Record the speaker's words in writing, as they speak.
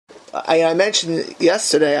I mentioned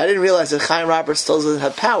yesterday, I didn't realize that Chaim Roberts still doesn't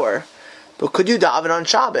have power, but could you daven on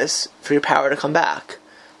Shabbos for your power to come back?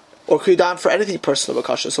 Or could you daven for anything personal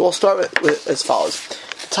bakasha? So we'll start with as follows.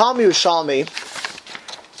 Talmud Yerushalmi,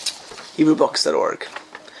 HebrewBooks.org.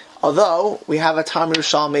 Although we have a Talmud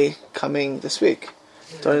Yerushalmi coming this week.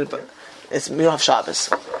 We don't have Shabbos.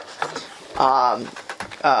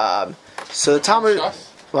 So the Talmud...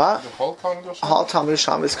 What? The whole Talmud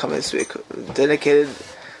Yerushalmi is coming this week. Dedicated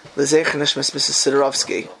L'Zecher Nishmas Mrs.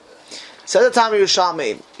 Sidorovsky. Says the Talmud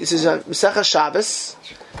Yerushalmi, this is Masechah Shabbos,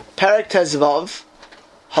 Perek Tezvav,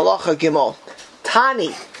 Halacha Gimel.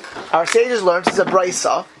 Tani, our sages learned, is a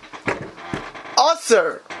brisa.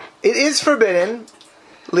 Aser, it is forbidden,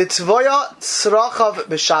 Litzvoya Tzrachav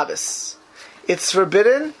B'Shabbos. It's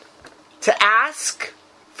forbidden to ask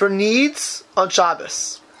for needs on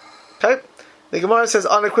Shabbos. Okay? The Gemara says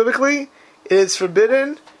unequivocally, it is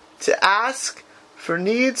forbidden to ask for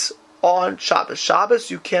needs on Shabbos. Shabbos,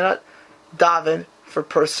 you cannot daven for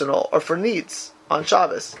personal or for needs on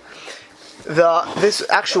Shabbos. This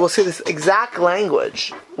actually, we'll see this exact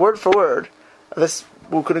language, word for word. This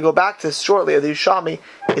we're going to go back to this shortly. The Yerushalmi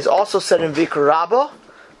is also said in Vikar Rabbah,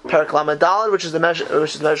 Perek Lamed Daled, which is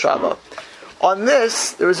Medrash Rabbah. On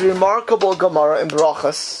this, there is a remarkable Gemara in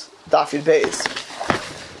Berachos, Daf Yud Beis.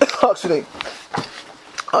 Excuse me.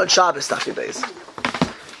 On Shabbos, Daf Yud Beis.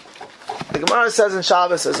 The Gemara says in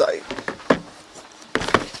Shabbos,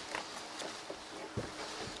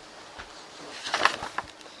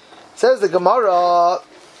 says the Gemara,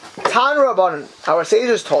 Tan Rabbanan, our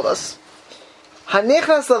sages told us,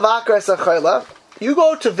 Hanichnas lavakar esachayla, you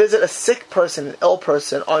go to visit a sick person, an ill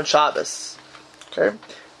person on Shabbos. Okay?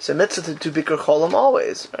 So mitzvah to Bikkur Cholam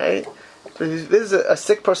always, right? So if you visit a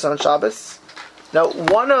sick person on Shabbos, now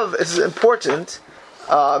this is important,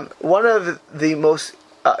 one of the most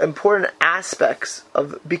important aspects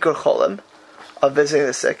of Bikkur Cholam, of visiting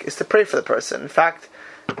the sick, is to pray for the person. In fact,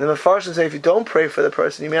 the Mefarshim say if you don't pray for the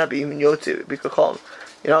person, you may not be even Yotzi, Bikkur Cholam.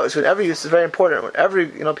 It's whenever it's very important.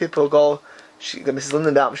 Whenever people go, Mrs.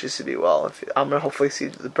 Lindenbaum, she should be well. I'm going to hopefully see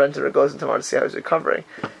the Brenter goes in tomorrow to see how he's recovering.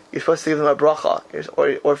 You're supposed to give them a bracha,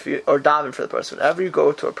 or daven for the person. Whenever you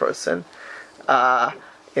go to a person, you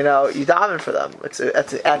daven for them. It's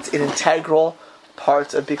an integral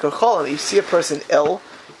part of Bikkur Cholam. You see a person ill,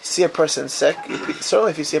 you see a person sick.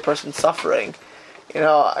 Certainly, if you see a person suffering, when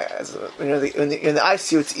you're in the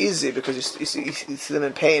ICU, it's easy because you see them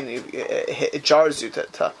in pain. It jars you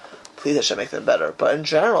to please Hashem make them better. But in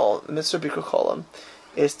general, the mitzvah Bikkur Cholam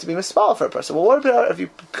is to be mispal for a person. Well, what about if you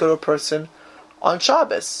go to a person on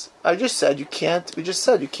Shabbos? We just said you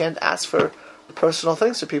can't ask for personal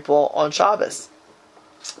things for people on Shabbos.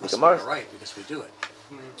 You're right, because we do it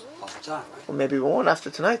all the time, right? Well, maybe we won't after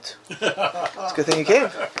tonight. It's a good thing you came.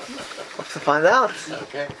 Hope to find out.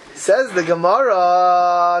 Okay. Says the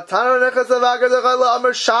Gemara, Tanu nechas lavaker dechayla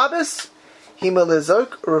amar Shabbos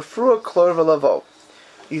himelizok refrua klor v'lavo.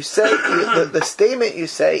 You say the statement you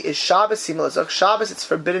say is Shabbos himelizok. Shabbos, it's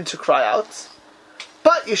forbidden to cry out,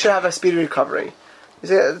 but you should have a speedy recovery. You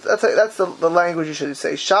say that's the language you should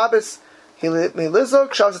say. Shabbos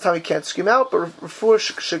himelizok. Shabbos is the time you can't scream out, but refuah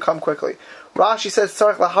should come quickly. Rashi says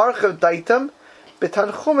tzarich laharchav daitam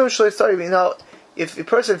betanchumim shleisari. If a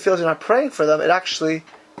person feels you're not praying for them, it actually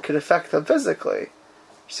could affect them physically.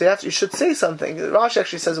 So you should say something. Rashi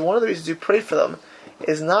actually says one of the reasons you pray for them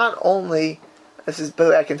is not only, by the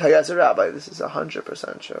way, I can tell you as a rabbi, this is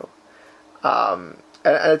 100% true. And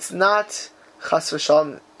it's not chas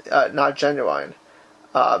v'shalom, not genuine.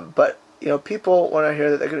 But people want to hear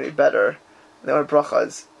that they're going to be better, and they want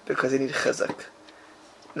brachas because they need chizuk.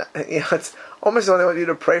 It's almost the only want you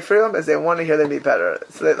to pray for them is they want to hear them be better.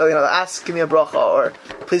 So they ask, give me a bracha, or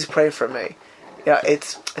please pray for me.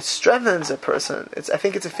 It strengthens a person. I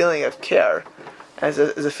think it's a feeling of care, and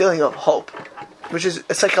it's a feeling of hope, which is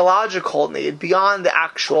a psychological need beyond the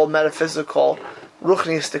actual metaphysical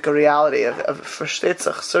ruchnistic reality of for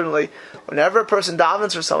shtetzach. Certainly, whenever a person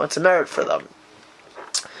davens for someone, it's a merit for them.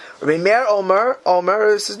 Rabbi Meir Omer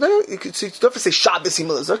says no. You don't have to say Shabbos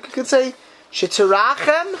himelizok. You could say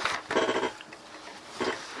Shetirachem.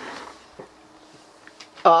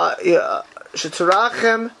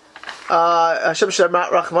 Shetirachem. Hashem should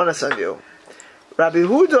have rachmanas on you. Rabbi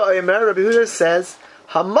Huda says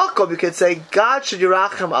Hamakom. You could say God should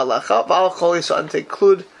yirachem alecha v'al chol Yisrael, and to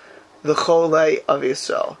include the chole of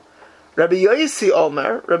Yisrael. Rabbi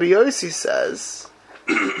Yosi says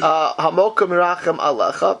Hamokom yirachem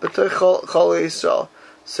alecha b'toy chol Yisrael.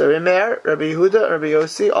 So Rabbi Yehuda, and Rabbi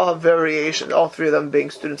Yosi all have variation. All three of them being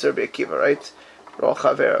students of Rabbi Akiva, right?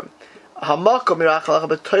 Hamokom yirachem alecha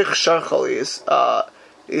b'toy shar chol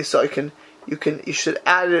Yisrael. You you should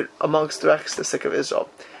add it amongst the rest of the sick of Israel.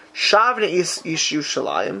 Shavne Ish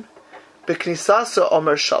Yushalayim, B'knisasa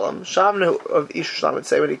Omer Shalom. Shavne of Ish Yushalayim would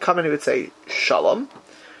say, when he come in, he would say Shalom.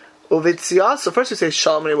 Uvitziyasu, first he says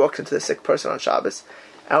Shalom when he walks into the sick person on Shabbos,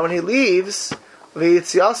 and when he leaves,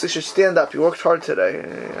 Uvitziyasu, he should stand up. You worked hard today.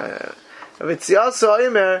 Uvitziyasu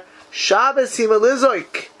Omer Shabbos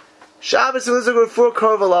Himalizoik. Shabbos Himalizoik Refuah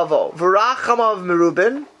Korov Alavo. V'rachamav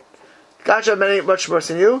Merubin. God shall have much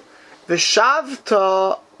mercy in you.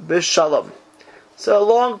 V'shavta b'shalom. So a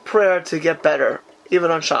long prayer to get better,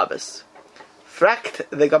 even on Shabbos. Frekt,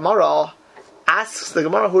 the Gemara asks the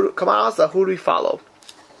Gemara, who do we follow?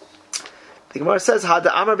 The Gemara says,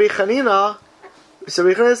 Hada Amar B'Chanina. So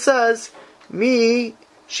B'Chanina says, Mi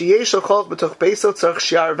sheyesh l'kolch b'toch beiso tzarch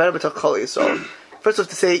shiar v'er b'toch kol Yisrael. First we have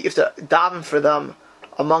to say, you have to daven for them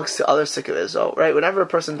amongst the other sick of Israel, right? Whenever a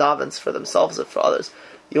person davens for themselves or for others,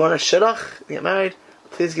 you want a shidduch, you get married,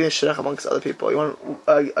 please give me a shidduch amongst other people. You want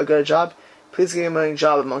a good job, please give me a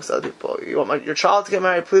job amongst other people. You want your child to get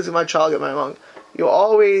married, please give my child to get married among. You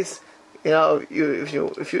always, if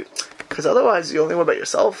you, because otherwise you only worry about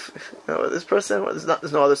yourself. This person,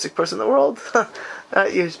 there's no other sick person in the world.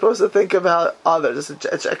 You're supposed to think about others.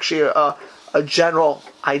 It's actually a general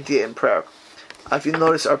idea in prayer. If you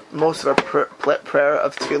notice, most of our prayer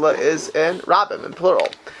of tefillah is in rabim, in plural.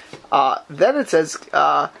 Then it says,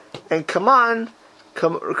 and come on,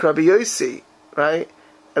 Rabbi Yossi, right?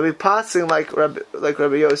 And we passing like Rabbi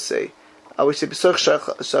Yossi. We say b'soch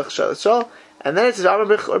shach. And then it says,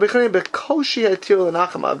 Rabbi Chanin bekoshi hatir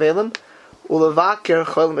l'nacham avelim ulevaker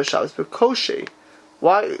cholim b'Shabbos. Bekoshi,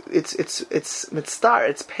 why? It's mitzvah.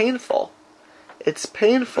 It's painful. It's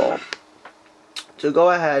painful to go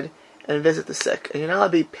ahead and visit the sick, and you're not allowed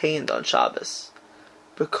to be pained on Shabbos.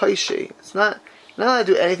 Bekoshi, it's not. You're not allowed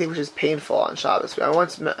to do anything which is painful on Shabbos. I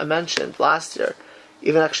once mentioned last year,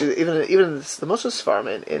 even the Moshe farm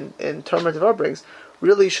in Torah Devar brings,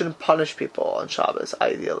 really you shouldn't punish people on Shabbos.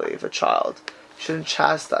 Ideally, if a child, you shouldn't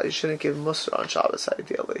chastise. You shouldn't give musar on Shabbos.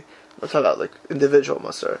 Ideally, we're talking about like individual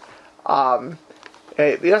musar.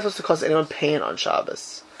 You're not supposed to cause anyone pain on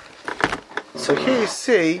Shabbos. So here you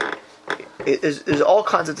see, there's all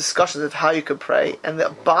kinds of discussions of how you could pray, and the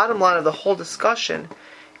bottom line of the whole discussion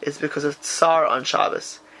is because of tsar on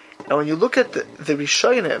Shabbos. And when you look at the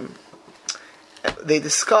Rishonim, they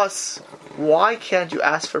discuss why can't you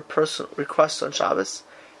ask for personal requests on Shabbos.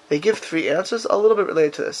 They give three answers, a little bit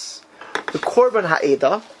related to this. The Korban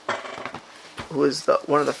Ha'eda, who is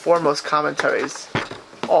one of the foremost commentaries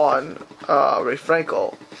on Ray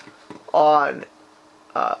Frankel, on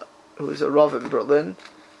who is a Rav in Berlin,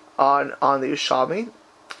 on the Yerushalmi,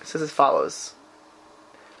 says as follows: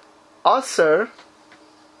 Aser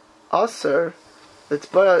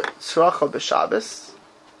l'tbaya tzracha b'Shabbos.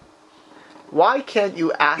 Why can't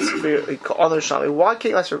you ask for on the Yerushalmi? Why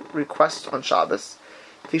can't you ask for requests on Shabbos?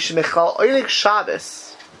 Tishmechal onik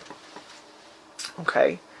Shabbos.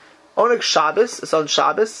 Okay, onik Shabbos is on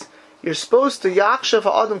Shabbos. You're supposed to yakshav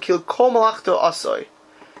ha'adam kil kol malachto asoy.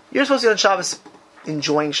 You're supposed to be on Shabbos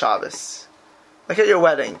enjoying Shabbos, like at your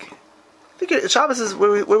wedding. I think Shabbos is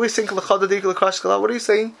where we sing l'chadadik l'krashkala. What are you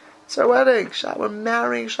saying? It's our wedding. We're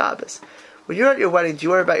marrying Shabbos. When you're at your wedding, do you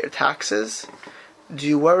worry about your taxes? Do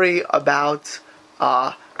you worry about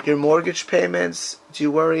your mortgage payments? Do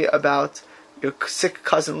you worry about your sick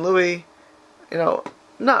cousin Louis?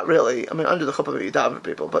 Not really. I mean, under the chuppah you daven for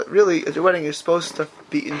people, but really, at your wedding, you're supposed to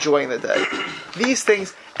be enjoying the day. These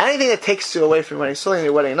things, anything that takes you away from your wedding, certainly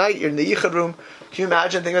your wedding night, you're in the yichud room. Can you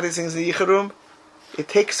imagine thinking about these things in the yichud room? It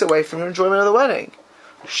takes away from your enjoyment of the wedding.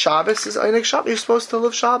 Shabbos is Einik Shabbos. You're supposed to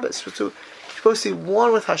live Shabbos. You're supposed to be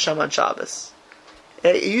one with Hashem on Shabbos.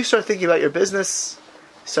 You start thinking about your business.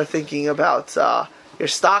 You start thinking about your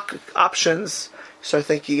stock options. You start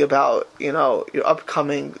thinking about your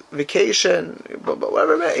upcoming vacation, but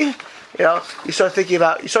whatever it may. You start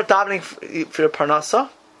davening for your parnasa. You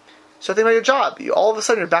start thinking about your job. All of a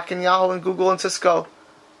sudden you're back in Yahoo and Google and Cisco.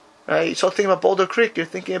 Right? You start thinking about Boulder Creek. You're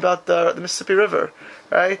thinking about the Mississippi River.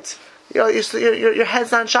 Right? Your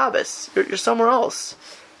head's not on Shabbos. You're somewhere else.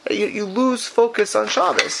 You lose focus on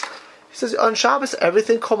Shabbos. He says on Shabbos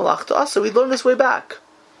everything kol malach to us. So we learned this way back.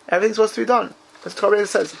 Everything's supposed to be done. As Torah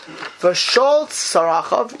says, "V'shol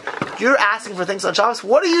tzarachav." You're asking for things on Shabbos.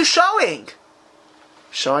 What are you showing?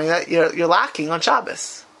 Showing that you're lacking on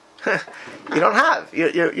Shabbos. You don't have.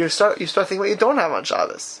 You start thinking what you don't have on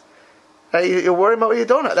Shabbos. You're worrying about what you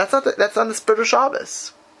don't have. That's not the spirit of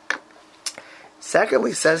Shabbos.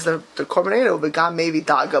 Secondly, says the Korban Ha'eda, "V'gam maybe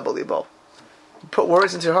daga b'libo." Put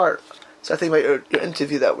worries into your heart. Start thinking about your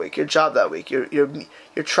interview that week, your job that week.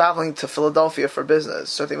 You're traveling to Philadelphia for business.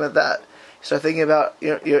 Start thinking about that. You start thinking about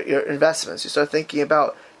your investments. You start thinking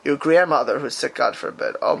about your grandmother who's sick, God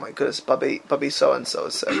forbid. Oh my goodness, Bubby so-and-so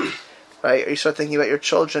is sick. Right? Or you start thinking about your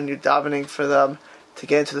children, you're davening for them to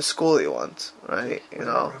get into the school you want. Right? You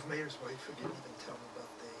know. Rav Meir's wife didn't even tell him about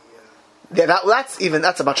the... Yeah,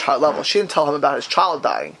 that's a much higher level. She didn't tell him about his child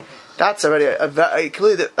dying. That's already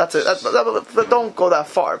but don't go that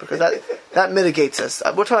far, because that mitigates this.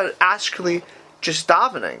 We're talking actually just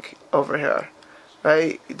davening over here,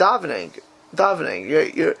 right? Davening.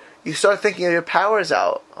 You start thinking your power's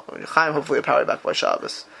out. Chaim, hopefully your power back by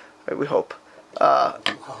Shabbos, right? We hope. What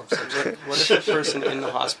if the person in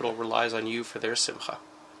the hospital relies on you for their simcha,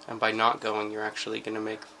 and by not going, you're actually going to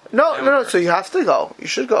make no. So you have to go. You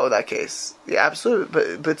should go in that case. Yeah,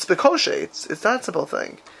 absolutely. But it's bekoshe. It's that simple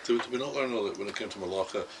thing. Did we not learn that when it came to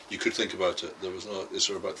Malacha, you could think about it? There was no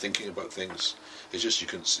issue about thinking about things. It's just you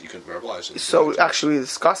can verbalize it. So actually, we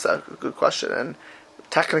discussed that. Good question. And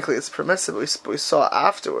technically, it's permissible. We saw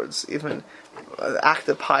afterwards, even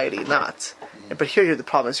active piety, not. But here, the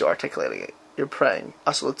problem is you're articulating it. You're praying.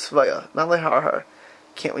 Asal tzvaya, not lehar.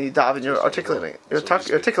 Can't when you daven, you're articulating it. You're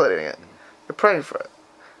articulating it. You're praying for it.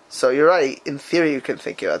 So you're right. In theory, you can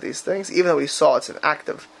think about these things, even though we saw it's an act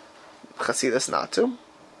of chassidus not to.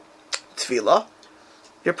 Tefillah.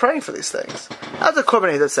 You're praying for these things. That's what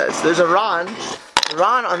Korban that says. There's a Ran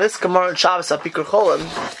on this Gemara in Shabbos Bikur Cholim.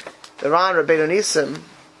 The Ran Rabbeinu Nisim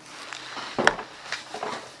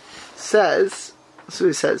says. That's what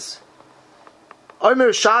he says.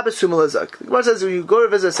 Omer Shabbos Humelizak. The Gemara says when you go to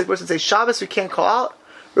visit a sick person, say Shabbos we can't call out.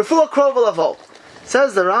 Refuah Krov Lavo.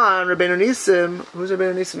 Says the Ran Rabbeinu Nisim. Who's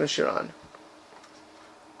Rabbeinu Nisim in Shiran?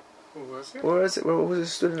 Who was it? Where is it? Who was he a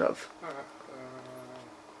student of?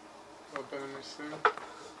 Rabbeinu Nisim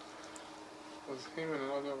was him and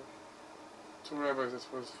another two rabbis. It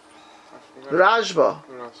was Rajba.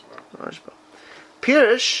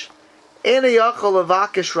 Pirish Ena Yachol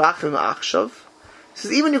Levakish Rachim Achshav.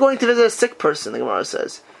 Says even you're going to visit a sick person. The Gemara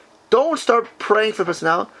says, don't start praying for the person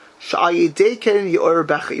now.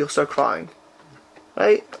 You'll start crying.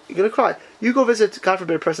 Right? You're going to cry. You go visit, God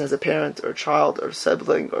forbid, a person as a parent or a child or a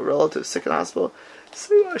sibling or a relative sick in the hospital.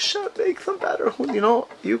 Say, Hashem, make them better. You know,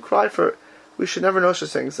 you cry for. We should never know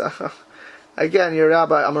such things. Again, you're a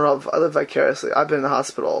rabbi. I'm a rabbi. I live vicariously. I've been in the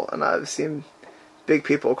hospital and I've seen big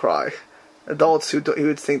people cry. Adults who you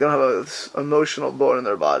would think don't have an emotional bone in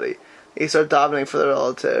their body. They start davening for their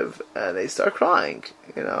relative and they start crying.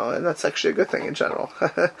 You know, and that's actually a good thing in general.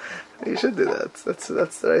 You should do that. That's the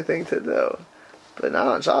right thing to do. But not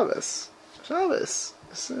on Shabbos. It's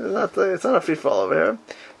not a free fall over here.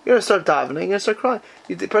 You're gonna start davening. You're gonna start crying.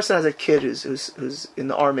 The person has a kid who's in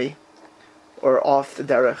the army, or off the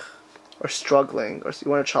derech, or struggling, or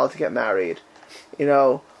you want a child to get married, you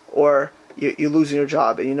know, or you're losing your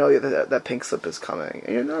job and you know that pink slip is coming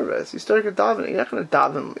and you're nervous. You start davening. You're not gonna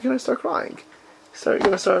daven. You're gonna start crying. You're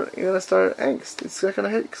gonna start angst. It's gonna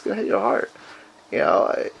hit your heart. You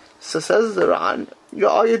know. So says the Ran,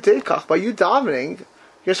 all you did kach by you davening,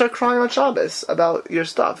 you're gonna start crying on Shabbos about your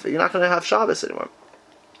stuff. You're not gonna have Shabbos anymore.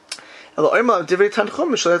 On the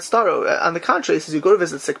contrary, he says you go to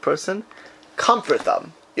visit a sick person, comfort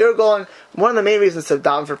them. You're going. One of the main reasons to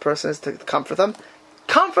daven for a person is to comfort them.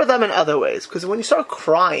 Comfort them in other ways, because when you start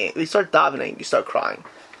crying, you start davening, you start crying.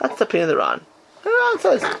 That's the opinion of the Ran. The Ran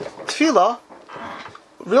says tefillah.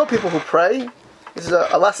 Real people who pray. This is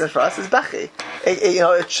a lesson for us. Is bechi.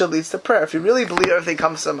 It should lead to prayer. If you really believe everything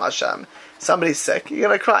comes from Hashem, somebody's sick, you're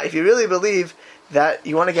gonna cry. If you really believe that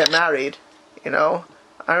you want to get married, you know.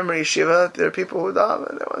 I remember yeshiva. There are people who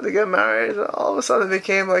daven. They wanted to get married. All of a sudden, it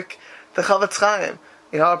became like the Chavetz Chaim.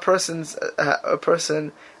 You know, a person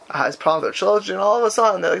has problems with their children. All of a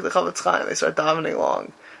sudden, they're like the Chavetz Chaim. They start davening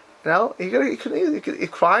long. You know, you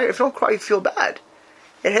cry. If you don't cry, you feel bad.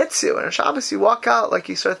 It hits you. And on Shabbos, you walk out like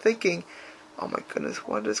you start thinking, "Oh my goodness,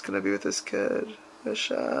 what is going to be with this kid?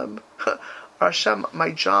 Hashem, Hashem,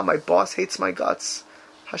 my job, my boss hates my guts.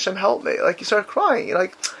 Hashem, help me!" Like you start crying. You're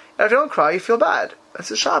like, and if you don't cry, you feel bad.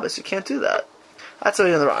 It's a Shabbos. You can't do that. That's what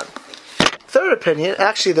you're in the Ran. Third opinion,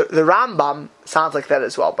 actually, the Rambam sounds like that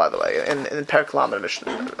as well. By the way, in Perek Lamed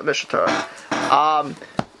Mishnah Torah,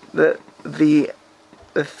 the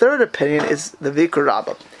third opinion is the Vikur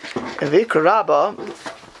Rabbah. In Vikur Rabbah,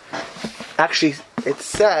 actually, it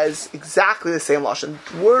says exactly the same lashon,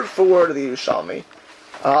 word for word of the Yerushalmi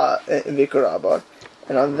in Vikur Rabbah,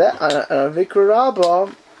 and on Vikur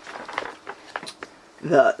Rabbah,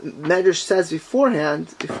 the Medrash says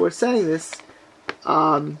beforehand, before saying this,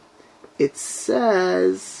 it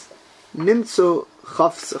says Nimtzu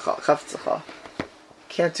Chavtzacha.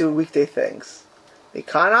 Can't do weekday things. It's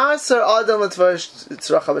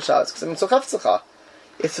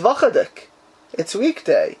vachadik. It's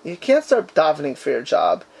weekday. You can't start davening for your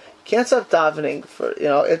job. You can't start davening for,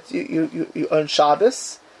 you on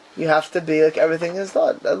Shabbos. You have to be like everything is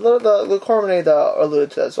done. The Korbanei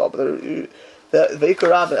alluded to that as well, but the Vayikra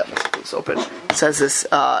Rabbah is open. It says this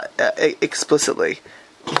explicitly.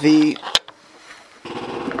 The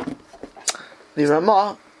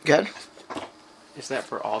Ramah, again. Is that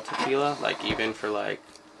for all tefillah? Like even for like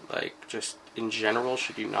just in general,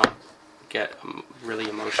 should you not get really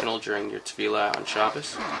emotional during your tefillah on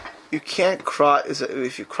Shabbos? You can't cry.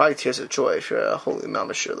 If you cry tears of joy, if you're a holy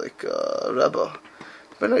mamash, you're like Rebbe.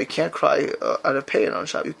 But no, you can't cry out of pain on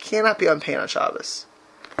Shabbos. You cannot be on pain on Shabbos.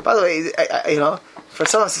 By the way, for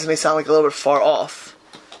some of us this may sound like a little bit far off,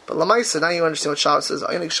 but Lamaisa, now you understand what Shabbos is.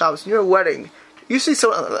 Shabbos, in your wedding, you see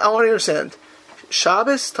someone. I want to understand.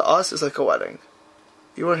 Shabbos to us is like a wedding.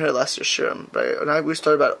 You weren't here last year, Shirim, right? And we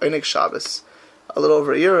started about Einik Shabbos a little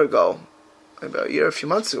over a year ago, about a few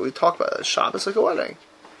months ago. We talked about it. Shabbos like a wedding.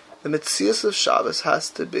 The mitzias of Shabbos has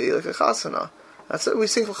to be like a chasana. That's what we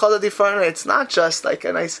sing for Chada Difarna. It's not just like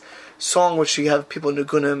a nice song which you have people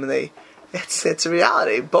nugunim and it's a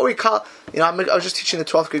reality. But we call, I was just teaching the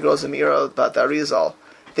 12th grade girls in Mira about the Arizal.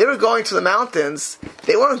 They were going to the mountains.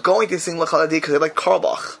 They weren't going to sing L'Chadadi because they like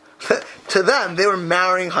Karbach. To them, they were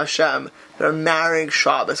marrying Hashem. They were marrying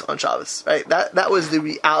Shabbos on Shabbos. Right? That was the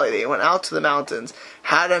reality. They went out to the mountains,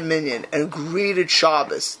 had a minyan, and greeted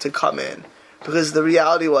Shabbos to come in. Because the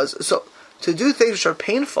reality was, so to do things which are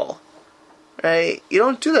painful, right? You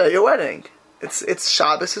don't do that at your wedding. It's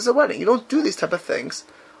Shabbos is a wedding. You don't do these type of things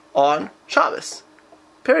on Shabbos.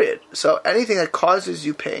 Period. So anything that causes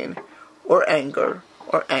you pain, or anger,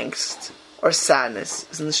 or angst, or sadness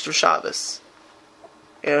is Nish for Shabbos.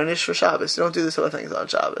 Nish for Shabbos. You don't do these type of things on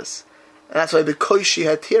Shabbos. And that's why because she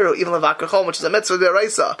had tiru, even levakar chol, which is a mitzvah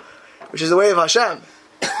deraisa, which is the way of Hashem.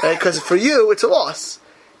 Right? Because for you, it's a loss.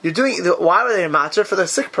 You're doing. Why were they a matter? For the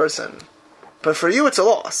sick person. But for you, it's a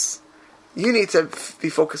loss. You need to be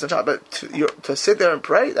focused on Shabbos. But to sit there and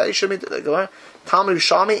pray, that you should be going. Talmud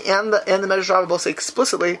Yerushalmi and the Medrash Rabbah both say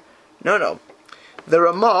explicitly, no. The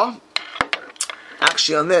Ramah,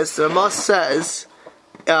 actually on this, the Ramah says,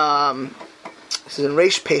 this is in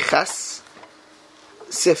Reish Peches,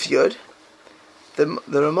 Sif Yud. The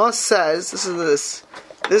Ramah says, this is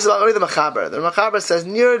only the Mechaber. The Mechaber says,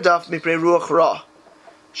 Nir daf mipnei ruach ra.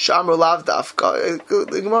 Shamru lav daf.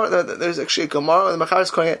 There's actually a Gemara, the Mechaber is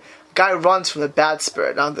calling it, guy runs from the bad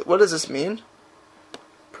spirit. Now, what does this mean?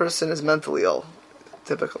 Person is mentally ill,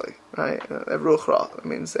 typically, right? Ruach ra. It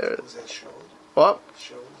means there. Was that Shaul? What?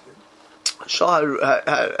 Shaul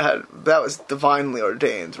had that was divinely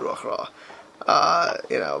ordained Ruach ra. But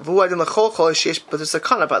there's a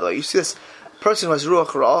kana, by the way. You see this person who has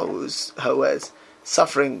Ruach ra, who is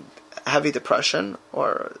suffering heavy depression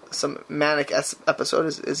or some manic episode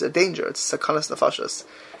is a danger. It's sakanas nefashos,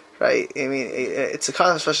 right? I mean, it's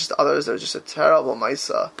sakanas nefashos to others. There's just a terrible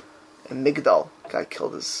maisa. And Migdal, guy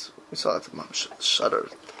killed his. We saw that the mom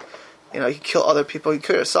shuddered. You kill other people, you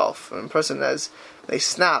kill yourself. When a person they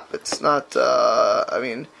snap. It's not. So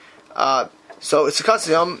it's a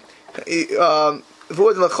custom.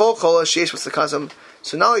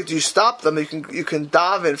 So not only do you stop them, you can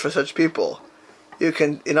daven for such people. You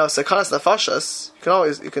can, sakanas nefashos.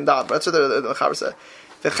 You can daven. That's what the Mechaber said.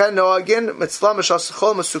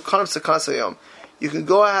 You can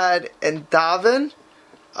go ahead and daven.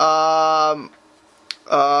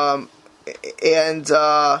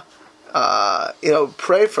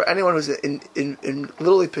 Pray for anyone who's in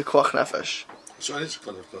literally pikuach nefesh. So it's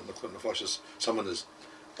kind of nefesh. Someone is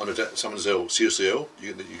someone's ill, seriously ill.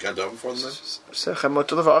 You can't daven for them then. So the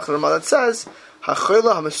Rambam says,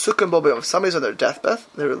 if somebody's on their deathbed,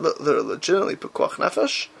 they're legitimately pikuach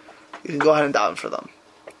nefesh. You can go ahead and daven for them.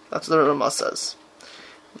 That's what the Rambam says.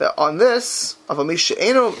 That on this, the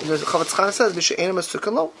Chavetz Chaim says,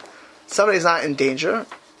 somebody's not in danger.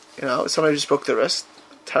 Somebody just broke their wrist.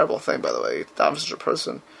 Terrible thing, by the way. Daven for such a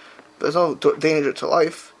person. There's no danger to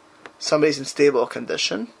life. Somebody's in stable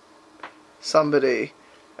condition. Somebody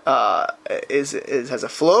has a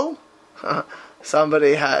flu.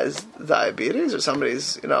 Somebody has diabetes, or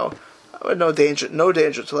somebody's no danger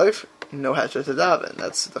to life. No heter to daven.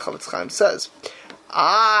 That's what the Chavetz Chaim says.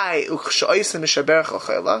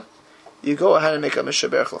 You go ahead and make a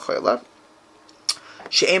mishaberach l'chayla.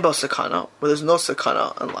 She'ein bo sakana, where there's no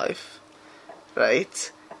sakana in life,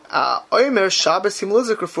 right? Oimer Shabbos him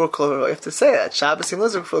lizik refuah kol. You have to say that Shabbos him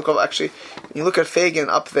lizik refuah kol. Actually, when you look at Fagin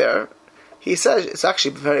up there, he says it's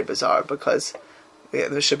actually very bizarre because the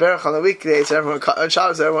mishaberach on the weekdays, everyone on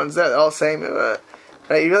Shabbos, everyone's there. They're all saying, right?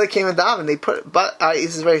 You really came in daven. They put, but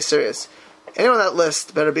this is very serious. anyone on that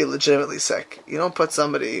list better be legitimately sick. You don't put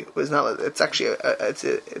somebody who's not. It's actually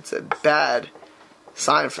it's a bad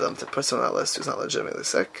sign for them to put someone on that list who's not legitimately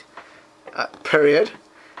sick. Period.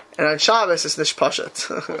 And on Shabbos, it's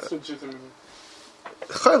nishpashat. What's legitimate?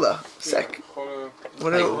 Chayla, sick.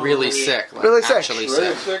 Like really sick. Like Really sick. actually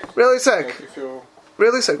Really sick. sick? Really Like sick. if you're...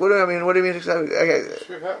 Really sick. What do I mean? What do you mean exactly? Okay. If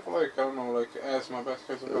you have, like, I don't know, like asthma, best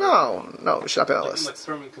case of No, it should not be on the list. Like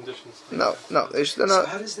thermal conditions. No, they should, So no,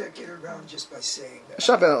 how does that get around just by saying that? it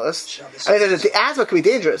should not be on the list. Shabbos I mean, the asthma could be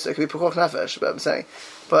dangerous. It could be pekuach nefesh, but I'm saying.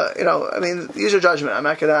 But, I mean, use your judgment. I'm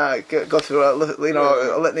not going to go through a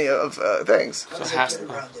litany of things. How does So that has- get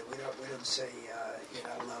around it? We don't say you're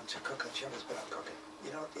not allowed to cook on Shabbos, but I'm cooking.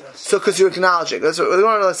 You don't So, because you're acknowledging. That's what the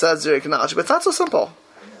one really says, you're acknowledging. But it's not so simple.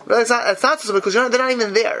 Really, it's not so simple because they're not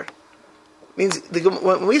even there. It means,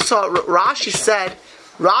 when we saw, Rashi said,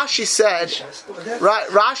 Rashi said,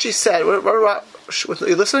 are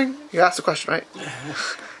you listening? You asked the question, right?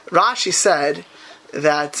 Rashi said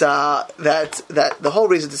that the whole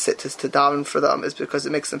reason to daven for them is because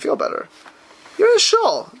it makes them feel better. You're in a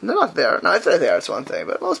shul. They're not there. Now, if they're there, it's one thing.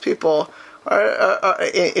 But most people are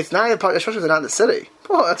it's not even part, especially if they're not in the city.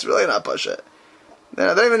 Oh, that's really not push it. They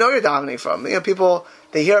don't even know you're davening from. People,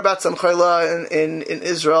 they hear about some chayla in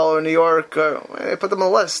Israel or New York, or they put them on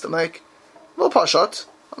a list. I'm like, well, pashat.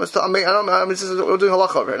 We're doing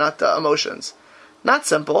halacha over here, not emotions. Not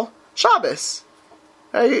simple. Shabbos.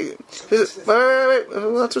 Hey, wait. That's what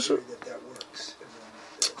that works.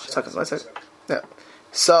 One second. Yeah.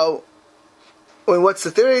 So, what's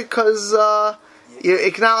the theory? Because you're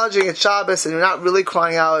acknowledging it's Shabbos and you're not really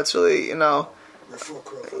crying out. It's really,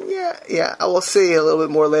 Yeah. I will see a little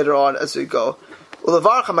bit more later on as we go.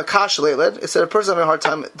 It said a person having a hard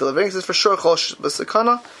time delivering. It says for sure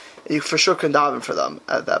you for sure can daven for them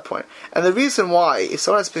at that point. And the reason why, if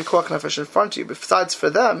someone has pekuach nefesh in front of you, besides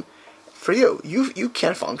for them, for you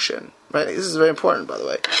can't function. Right? This is very important, by the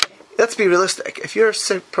way. Let's be realistic. If your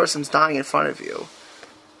sick person's dying in front of you,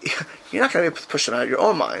 you're not going to be able to push them out of your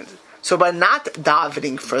own mind. So by not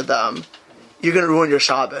davening for them, you're going to ruin your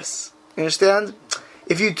Shabbos. You understand?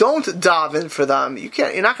 If you don't daven for them,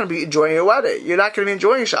 you're not going to be enjoying your wedding. You're not going to be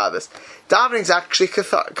enjoying Shabbos. Davening is actually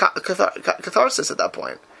catharsis at that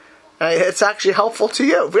point. Right? It's actually helpful to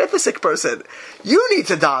you. If we have a sick person, you need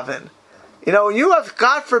to daven. When you have,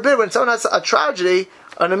 God forbid, when someone has a tragedy,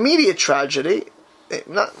 an immediate tragedy,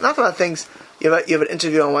 not about things, you have an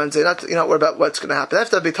interview on Wednesday, not worry about what's going to happen. That's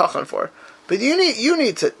to be talking for. But you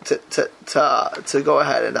need to go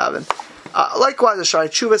ahead and daven. Likewise, the Shari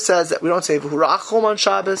Tshuva says that we don't say V'hurachom on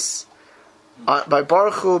Shabbos by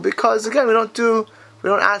Baruch Hu, because again we don't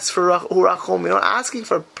ask for V'hurachom. We're not asking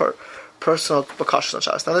for personal bakashas on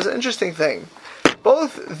Shabbos. Now, there's an interesting thing.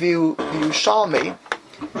 Both the Yerushalmi,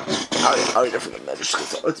 I'll read it from the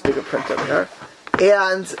Medrash. It's bigger print over here,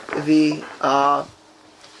 and the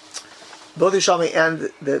both the Yerushalmi and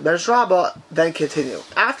the Medrash Rabbah then continue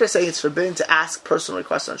after saying it's forbidden to ask personal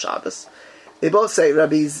requests on Shabbos. They both say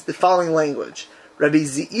the following language. Rabbi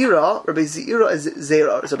Zeira is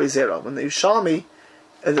Zera. It's Rabbi Zera. When the Yerushalmi,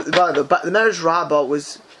 the Medrash Rabbah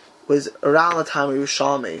was around the time of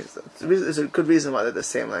Yerushalmi. There's a good reason why they're the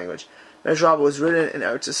same language. Medrash Rabbah was written in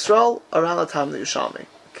Eretz Yisrael around the time of the Yerushalmi.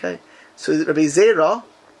 Okay, so Rabbi Zera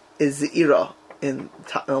is Zeira in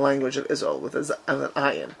the language of Israel with an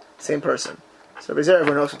ayin, same person. So Rabbi Zera,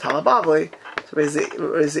 everyone knows from Talmud Bavli. So Rabbi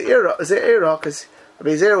Zeira, because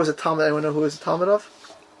Rabbi Zera was a Talmud. Anyone know who he was a Talmud of?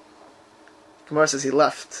 Gemara says he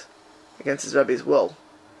left against his Rebbe's will.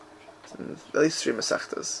 At least 3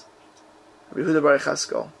 Masechtas. Rabbi Yehuda Bar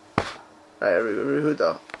Cheskel. Right, Rabbi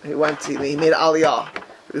Yehuda. He made Aliyah.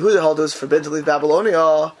 Rabbi Yehuda held it was forbidden to leave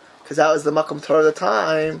Babylonia because that was the Makom Torah at the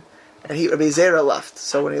time. And Rabbi Zera left.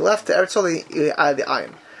 So when he left to Eretz Yisrael, he added the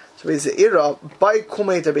Ayin. So Rabbi Zera, by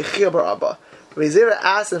Kumei to Rabbi Chia Bar Abba. Rabbi Zera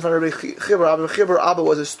asked in front of Rabbi Chia Bar Abba. Rabbi Chia Bar Abba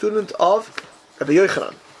was a student of Rabbi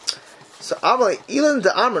Yochanan. So Amalei Ilan de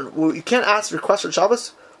Amron, you can't ask for requests for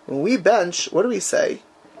Shabbos. When we bench, what do we say?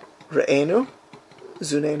 Re'enu,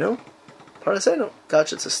 Zunenu, Parnasenu. God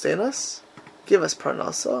should sustain us, give us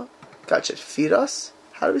Parnasa. God should feed us.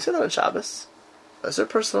 How do we say that on Shabbos? Those are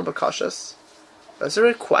personal bakashas. Those are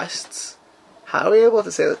requests. How are we able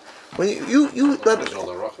to say that? When you let all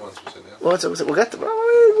the rock ones we said, yeah. We'll get to. What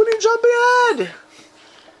are you jumping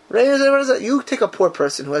ahead? You take a poor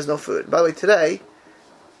person who has no food. By the way, today,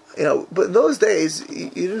 but in those days, you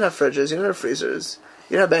didn't have fridges, you didn't have freezers,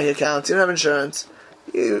 you didn't have bank accounts, you didn't have insurance.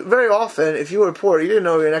 Very often, if you were poor, you didn't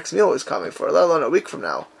know your next meal was coming for, let alone a week from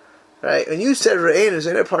now. Right? When you said Re'enu,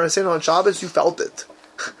 Zaynab Parnasenu on Shabbos, you felt it.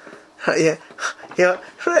 Yeah.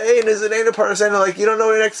 ain't a part of saying like you don't know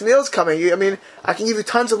when your next meal's coming. I can give you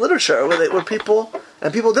tons of literature where people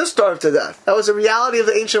did starve to death. That was a reality of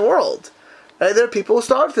the ancient world. Right? There are people who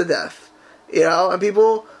starved to death, and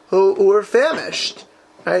people who were famished.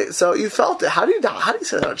 Right? So you felt it. How do you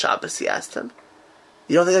say that on Shabbos? He asked him.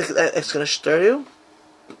 You don't think it's going to stir you?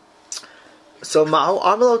 So Ma'u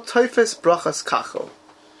Amelo Toifes Brachas Kacho.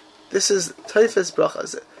 This is Toifes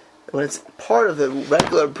Brachas. When it's part of the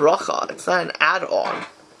regular bracha, it's not an add-on.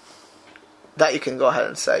 That you can go ahead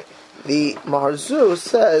and say. The Maharzu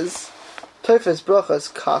says Toifes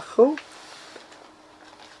Brachas Kacho.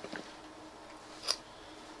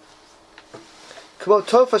 Kamo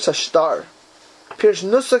Toifes Ashtar. Pirsh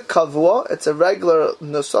Nusach Kavua. It's a regular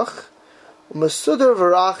Nusach. Masudar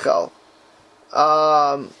Varachel.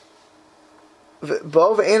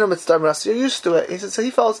 You're used to it. He said, so he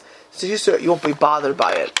felt so used to it, you won't be bothered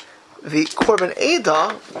by it. The Korban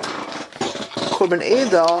Eda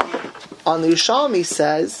on the Yerushalmi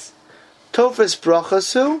says, Tofes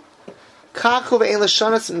Brachasu, Kachu ve'en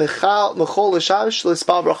l'shanas mechol l'shavish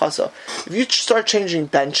l'spal brachaso. If you start changing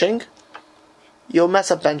benching, you'll mess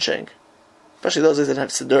up benching. Especially those that have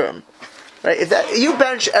Sidurim. Right? If you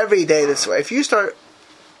bench every day this way, if you start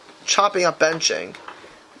chopping up benching,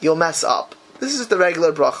 you'll mess up. This is the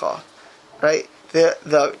regular bracha, right?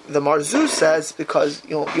 The Marzu says because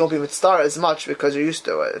you won't be mitzvah as much because you're used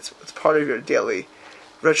to it. It's part of your daily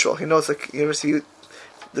ritual. He knows like the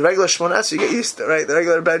regular Shmones you get used to, right? The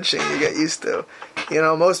regular benching you get used to.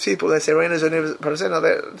 Most people they say Reina's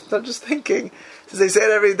they're just thinking since they say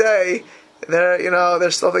it every day.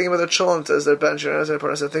 They're still thinking about their chulent as they're benching. As they're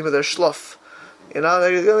thinking about their shluff. They're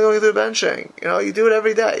going through benching. You do it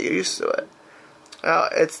every day. You're used to it.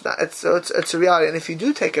 It's a reality, and if you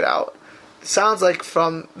do take it out, it sounds like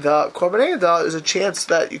from the Korban Eda, there's a chance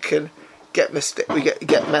that you can get messed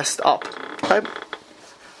up. Okay?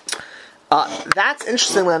 That's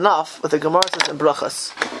interestingly enough what the Gemara says in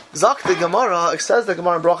Brachas. Zak the Gemara, it says the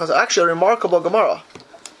Gemara in Brachas are actually a remarkable Gemara,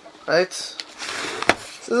 right?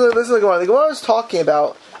 This is the Gemara. The Gemara is talking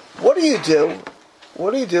about what do you do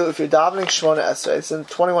if you're davening Shemona Esrei? It's in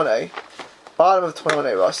 21a, bottom of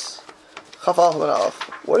 21a, Russ.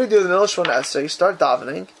 What do you do in the middle of Shemona Esrei? You start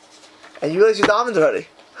davening, and you realize you davened already.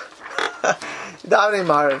 You're davening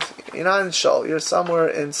Mariv. You're not in Shul. You're somewhere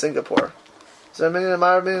in Singapore. Is there a minyan in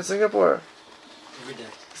Mariv in Singapore? Every day.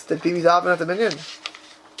 Did Bibi daven at the minyan?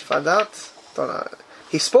 You find out? Don't know.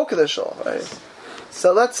 He spoke at the Shul, right?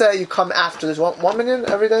 So let's say you come after. There's one minyan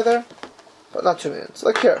every day there, but not 2 minyans.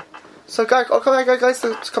 Like here. So guys come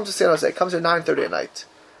to San Jose. Comes at 9:30 at night.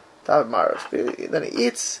 Daven Mariv. Then he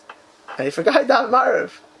eats. And he forgot daven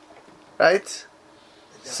Mariv, right?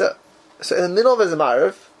 So in the middle of his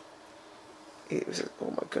Mariv, he said,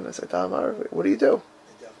 "Oh my goodness, I daven Mariv. What do you do?"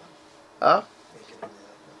 Huh?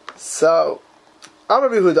 So, Amar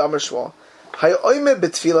Yehuda Amar Shmuel, Hayoime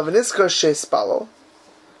betfila v'niskar sheispalo.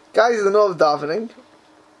 Guys in the middle of davening,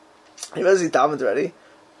 he realizes he davened already.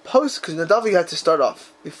 Because in the daven you had to start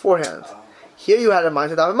off beforehand. Here you had in mind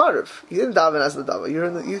to daven Mariv. You didn't daven as the daven.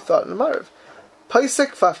 You thought in the Mariv.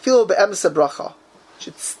 Paisik fa'filu be'emsa bracha.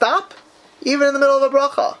 Should stop even in the middle of a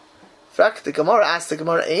bracha. In fact, the Gemara asked the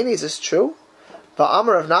Gemara, is this true?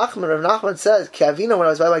 Va'amar Rav Nachman says, Kiavina, when I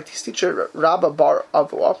was by my teacher, Rabba Bar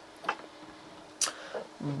Avua,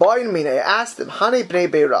 Bain Mine, I asked him, Hane Bnei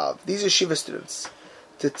Beirav, these are Shiva students,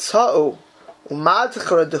 Titza'u, Umad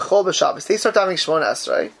Chara Dechol B'Shabbos, they start having Shemona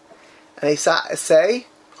Esrei, and they say,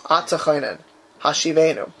 Atachaynen,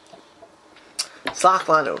 Hashivenu, Slach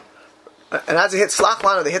Lanu. And as they hit Slach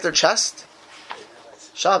Lanu, they hit their chest.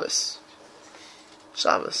 Shabbos.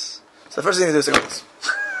 So the first thing they do is they go,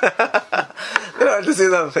 to see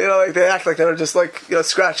them, they act like they were just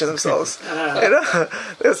scratching themselves.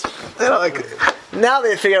 Now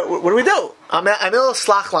they figure out, what do we do? I'm in a little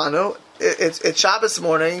Slach Lanu. It's Shabbos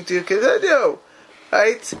morning. Do?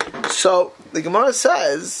 Right? So the Gemara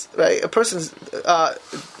says, right, a person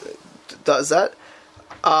does that.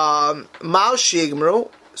 Mao Shigmru.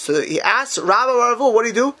 So he asks Rabbi Ravu, what do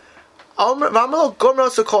you do? Finish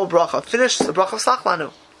the bracha of Slach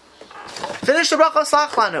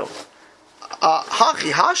Lanu.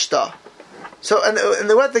 Hachi hashta. So and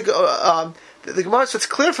the way the Gemara, so it's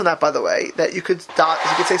clear from that, by the way, that you could say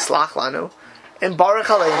Slach Lanu and Baruch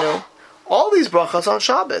Aleinu. All these brachas on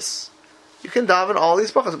Shabbos. You can daven all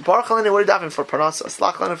these brachas. Baruch Aleinu, what are you davening for? Parnasa.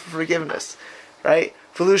 Slach Lanu for forgiveness, right?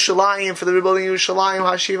 For Yerushalayim, for the rebuilding of Yerushalayim,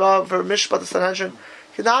 Hashiva, for Mishpat, the Sanhedrin.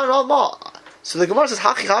 You can daven all. So the Gemara says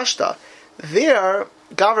Hachi hashta. There,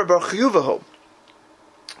 Gavra Baruch Yuvahu.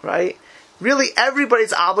 Right? Really,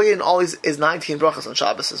 everybody's obligated in all these is 19 brachas on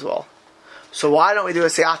Shabbos as well. So why don't we do a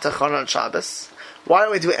Seyat Achron on Shabbos? Why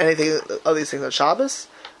don't we do anything of these things on Shabbos?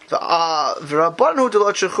 V'Rabbanu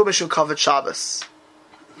delot shirchu mishum kavod Shabbos.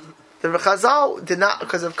 The Chazal did not,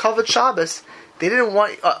 because of kavod Shabbos, they didn't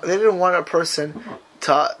want a person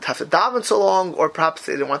to have to daven so long, or perhaps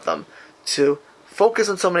they didn't want them to focus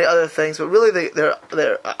on so many other things. But really,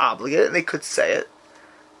 they're obligated, and they could say it.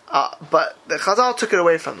 But the Chazal took it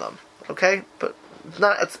away from them. Okay, but it's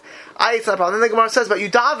not a problem. Then the Gemara says, but you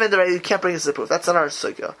daven already, you can't bring this as a proof. That's not our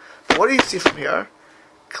sugya. But what do you see from here?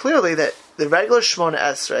 Clearly, that the regular Shmona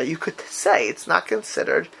Esrei, you could say it's not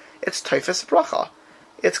considered. It's Teifes bracha.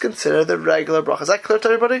 It's considered the regular bracha. Is that clear to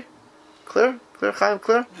everybody? Clear, Chaim,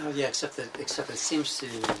 clear? Yeah, except it seems to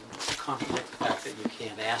contradict the fact that you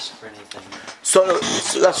can't ask for anything. So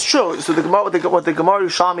that's true. So the Gemara, what the Gemara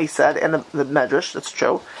Yerushalmi said in the Medrash, that's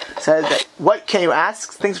true, said that what can you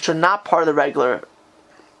ask? Things which are not part of the regular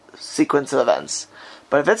sequence of events.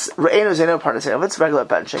 But if it's Re'enu Zenu part of the if it's regular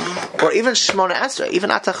benching, or even Shmona Esrei, even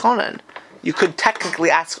Atachonen, you could technically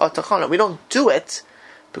ask Atachonen. We don't do it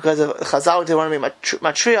because of Chazal. They want to be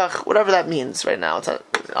matriach, whatever that means right now. It's not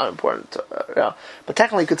unimportant, But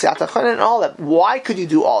technically, you could say Atachonen and all that. Why could you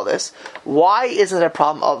do all this? Why isn't it a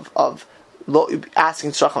problem of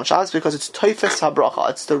asking Tzrach on Shabbos? Because it's Teifes HaBracha.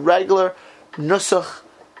 It's the regular nusach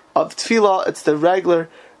of Tefillah. It's the regular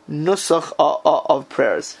nusach of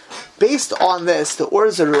prayers. Based on this, the Or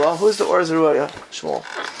Zarua, who's the Or Zarua, Shmuel?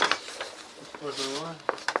 Or Zarua?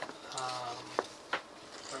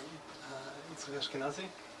 Yitzchak Ashkenazi?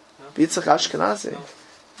 Yitzchak Ashkenazi? No.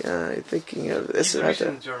 Yeah, you're thinking of this He's right there.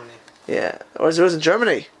 in Germany. Yeah, Or Zarua's in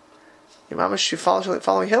Germany. Your mamash, you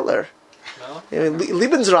following Hitler. No?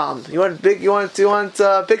 Lebensraum. You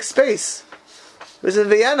want big space. It was in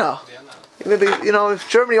Vienna. Maybe, if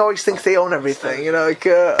Germany always thinks they own everything,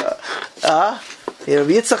 Yitzchak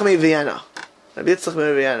mi Vienna. Yitzchak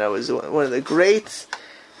mi Vienna was one of the great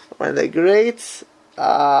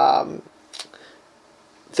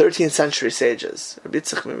 13th century sages.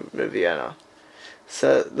 Yitzchak mi Vienna.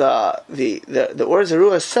 So the Or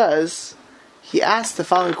Zarua says, he asked the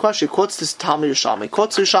following question. He quotes this Talmud Yerushalmi.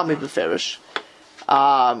 Quotes Yerushalmi beferish.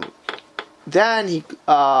 Then he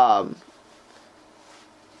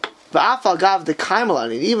V'afal gav the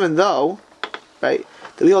kaimalan, and even though, right,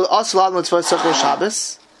 that we hold asalad mitzvot tzachor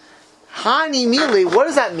Shabbos, hani mili, what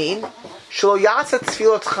does that mean? Shlo yatsa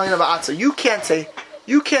tefilot chayna ba'atza. You can't add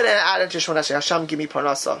into Shemona Esrei, Hashem give me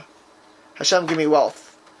parnasa, Hashem give me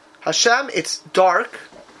wealth. Hashem, it's dark,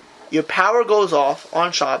 your power goes off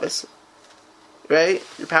on Shabbos, right?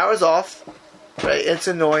 Your power's off, right? It's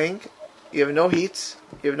annoying. You have no heat.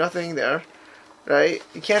 You have nothing there. Right?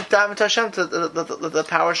 You can't dive into Hashem to the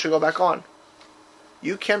power should go back on.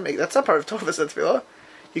 You can make that's not part of Tovas Tefillah.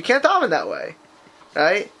 You can't dive in that way.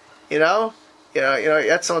 Right? You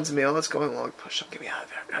had someone's meal that's going along, push up, get me out of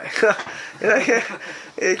there. Right?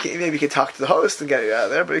 Maybe you can talk to the host and get you out of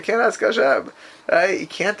there, but you can't ask Hashem. Right? You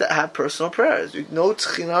can't have personal prayers. No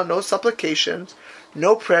tchina, no supplications,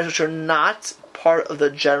 no prayers which are not part of the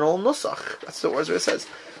general nusach. That's the words where it says.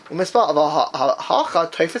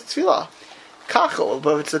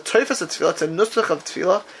 But if it's a Teifes of Tefillah, it's a Nusach of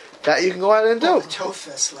Tefillah that you can go ahead and do. The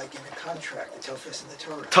Tofes, like in a contract, the Tofes in the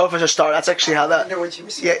Torah. Tofes Ashtar, that's actually how that. I know what you were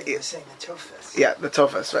saying. You were saying the Tofes. Yeah, the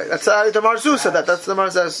Tofes, right. That's the Marzuz said that. That's the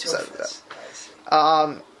Marzuz said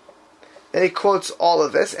that. Then he quotes all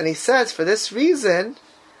of this, and he says, for this reason,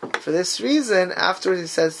 afterwards he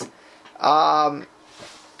says,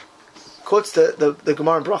 quotes the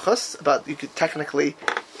Gemara in Brachos about you could technically,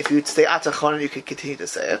 if you would stay Atachonin, you could continue to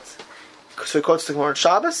say it. So he quotes the Gemara in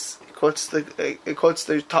Shabbos, he quotes the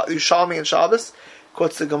Yerushalmi in Shabbos,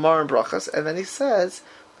 quotes the Gemara in Brachos, and then he says,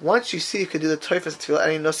 once you see you can do the Teifes Tefillah,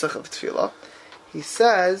 any Nusach of Tefillah, he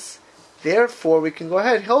says, therefore we can go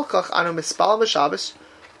ahead, Hilkach anu mispal b'Shabbos,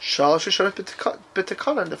 shalosh rishonot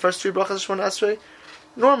b'tekanan, the first three brachas of Shemona Esrei,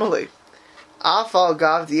 normally. Afal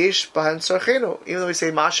gav diyesh b'han tzarchenu, even though we say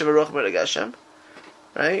Mashav Aruch Mereg Hashem,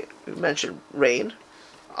 right? We mentioned rain,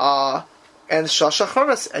 and Shalosh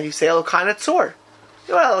Achronos, and you say Elokai Netzor.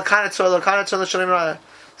 Elokai Netzor, L'Shalim Raya.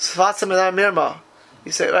 Sfatzim Elah Mirma.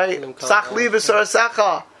 You say, right? Sach Li V'Sor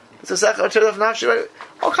Secha. V'Secha V'Teref Nafshi, right?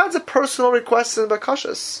 All kinds of personal requests and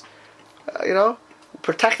bakashas.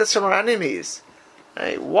 Protect us from our enemies.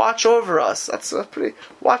 Right? Watch over us. That's pretty.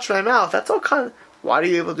 Watch my mouth. That's all kind of. Why are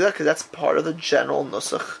you able to do that? Because that's part of the general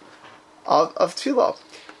nusach of tefillah.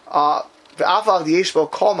 V'Aval Yeshbo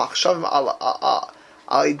Kol Machshavim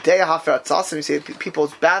you say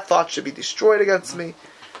people's bad thoughts should be destroyed against me.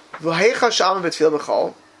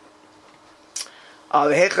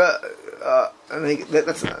 That's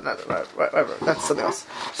not right. That's something else.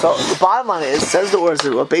 So the bottom line is, says the words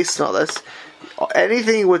based on all this,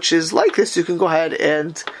 anything which is like this, you can go ahead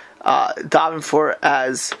and daven for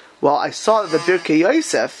as well. I saw that the Birkei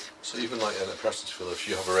Yosef. So even like in a person's tefillah, if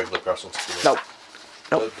you have a regular personal tefillah. No.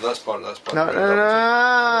 Nope. That's part. No. Of What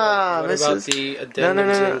about the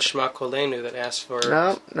addendums in Shema Kolenu that asks for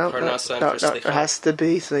Parnasa and for Slicha? It has to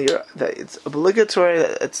be something that it's obligatory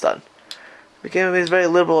that it's done. Became a very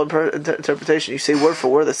liberal interpretation. You say word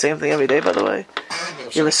for word the same thing every day. By the way,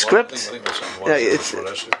 you have a script. I think Yeah, it's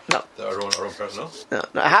no. Our own personal. No,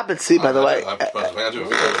 I happen to see. By the way, I do a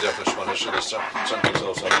video definition on this. There's some things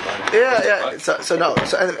also online. Yeah. So no.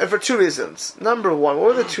 So and for two reasons. Number one,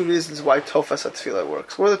 what are the two reasons why Tofas Tefillah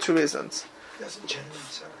works? What are the two reasons? It doesn't generate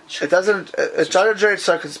sorrow. It doesn't. It doesn't generate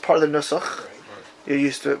sorrow because it's part of the nusach. You're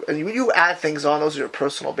used to it, and when you add things on, those are your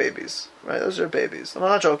personal babies, right? Those are babies. I'm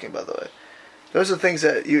not joking, by the way. Those are things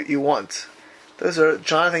that you want. Those are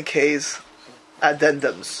Jonathan K's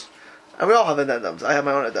addendums. And we all have addendums. I have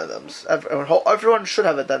my own addendums. Everyone should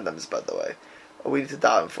have addendums, by the way. We need to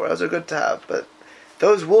daven for. Those are good to have, but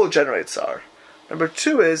those will generate sar. Number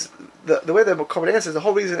two is, the way the Korban answers, the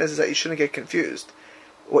whole reason is that you shouldn't get confused.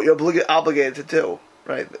 What you're obligated to do,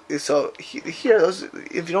 right? So here, those,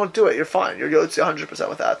 if you don't do it, you're fine. You're yotzi 100%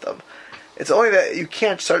 without them. It's only that you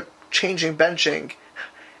can't start changing, benching,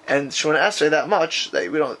 and Shemona Esrei that much that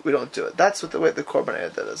we don't do it. That's what the way the Korban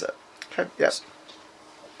did is it. Okay, yes.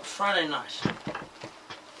 Friday night,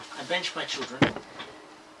 I bench my children,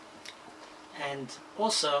 and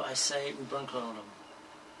also I say we burn Kol Olam.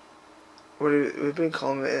 What do we've been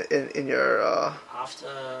calling it in your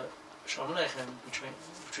after Shalom Aleichem, between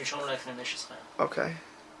Shalom Aleichem and Esh Yisrael. Okay.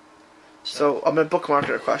 So I'm gonna bookmark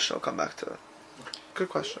your question. I'll come back to it. Good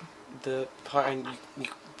question. The part, and you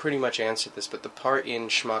pretty much answered this, but the part in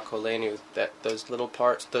Shema Kolenu, that those little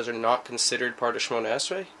parts, those are not considered part of Shemona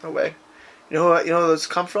Esrei? No way. You know where those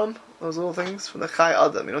come from? Those little things from the Chai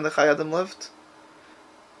Adam. You know when the Chai Adam lived?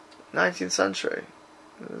 19th century.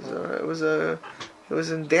 It was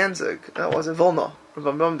in Danzig. No, it was in Vilna.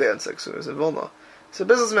 Rambam Danzig. So it was in Vilna. He's a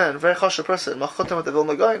businessman, very chashuv person. Machotem at the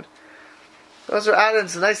Vilna Gaon. Those are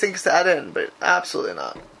add-ins, nice things to add in, but absolutely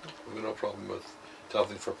not. We have no problem with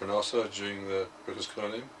davening for Parnasa during the Birkas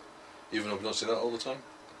Kohanim, even though we don't say that all the time.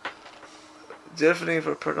 Different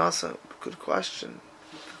for Parnasa. Good question.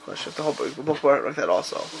 The whole book like that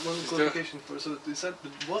also. One clarification for so they said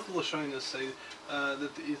that both the Lashonis say that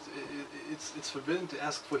it's forbidden to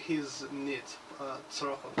ask for his need,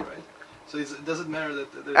 tzarachot, right? So it doesn't matter that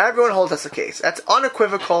everyone holds that's the case. That's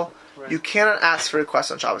unequivocal. Right. You cannot ask for requests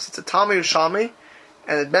on Shabbos. It's a Talmud Yerushalmi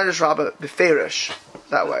and the Medrash Rabbah beferish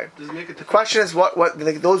that way. Does it make a the question is what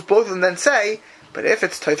those both of them then say. But if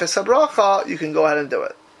it's Toifes Habracha, you can go ahead and do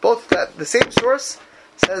it. Both that the same source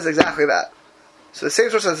says exactly that. So the same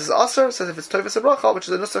source says it's Asr, says if it's Toifes Habracha, which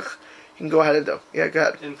is a Nusach, you can go ahead and do. Yeah, go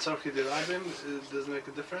ahead. In Tzarchi Dirabim, does it make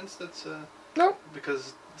a difference? That's no.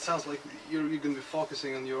 Because it sounds like you're going to be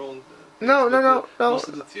focusing on your own. No. Most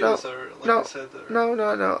of the theories are, like I said.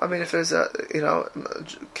 No. I mean, if there's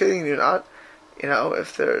kidding you not,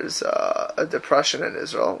 if there's a depression in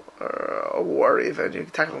Israel or a war, even you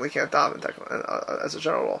technically can't daven as a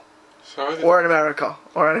general rule, or in America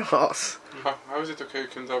or anywhere else. How is it okay you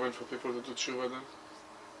can daven for people that do tshuva then?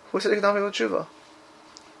 Who said you can daven with tshuva?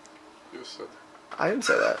 You said. I didn't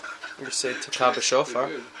say that. You said Takah b'shofar.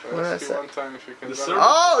 What did I say? One time if you can daven.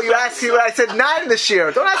 Oh, you asked me what I said 9 this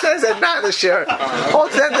year. Don't ask me I said 9 this year.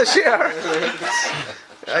 Hold 10 this year.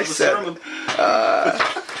 I said. What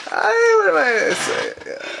am I going to say?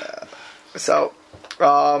 So,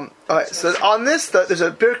 alright. So on this, there's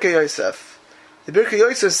a Birkei Yosef. The Birkei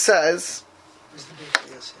Yosef says.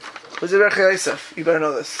 Who's the Birkei Yosef? You better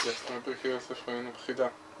know this. Yes, the Birkei Yosef in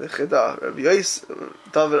Chida. The Chida, Rabbi Yosef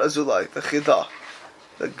David Azulai, the Chida,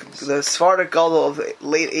 the Sephardic Gadol of the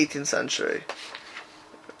late 18th century.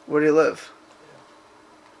 Where do you live?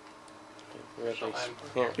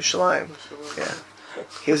 Yerushalayim. Yeah.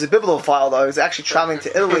 He was a bibliophile, though. He was actually traveling to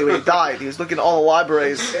Italy when he died. He was looking at all the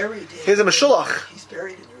libraries. He was a Meshulach. He's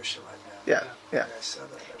buried in Yerushalayim now. Yeah. I saw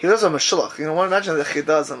that. He was a Meshulach. Imagine the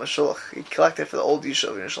Chida is a Meshulach. He collected for the old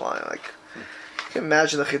Yishuv in Yerushalayim. You can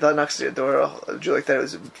imagine the Chida next to your door, a Jew like that who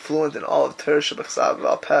was fluent in all of Torah, Shabbat,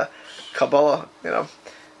 Valpeh, Kabbalah,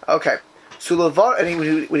 Okay. So Levar, and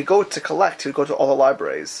when he'd go to collect, he would go to all the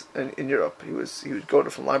libraries in Europe. He would go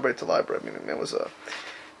from library to library. I mean, it was a...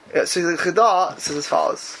 Yeah, so the Chida says as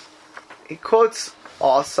follows. He quotes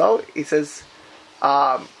also, he says,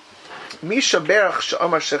 Misha Berach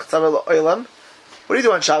Sh'omar Shechtzaveh L'Olam. What do you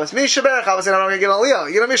do on Shabbos? Misha Berach, I was saying, I'm not going to get on Aliyah.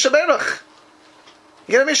 You're going to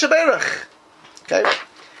Misha Berach. Okay?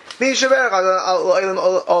 Mishaberach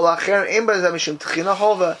al acher ein ba zeh mishum tchina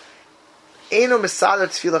hova eino mesader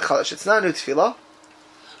tefillah chadash. It's not a new tefillah.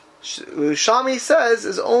 Shami says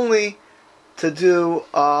is only to do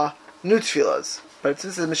new tefillahs. But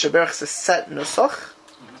since the Mishaberach is a set nusach,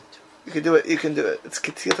 you can do it. You can do it. It's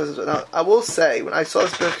ketiyat. Now, I will say, when I saw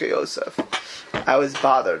this Birkei Yosef, I was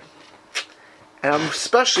bothered, and I'm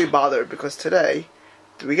especially bothered because today,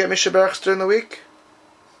 do we get Mishaberachs during the week?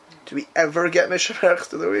 Do we ever get Mishaberachs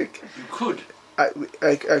during the week? You could. I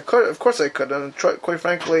could, of course I could, and quite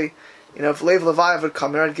frankly, if Lev Levi would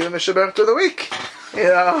come here, I'd give him Mishaberach during the week.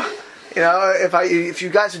 If you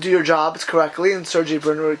guys would do your jobs correctly, and Sergey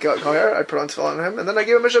Brenner would come here, I'd put on tefillin on him, and then I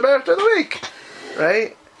give him Mishaberach during the week,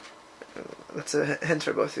 right? That's a hint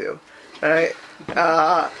for both of you. Alright?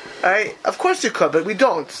 Alright? Of course you could, but we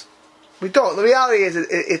don't. We don't. The reality is,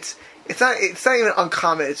 it's not even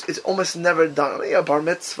uncommon. It's almost never done. Bar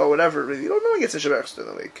mitzvah, whatever, really. No one gets a Shabbat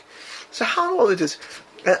during the week. So how do we do this?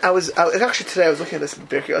 And I was actually today, I was looking at this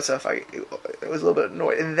Birkei Yosef, I was a little bit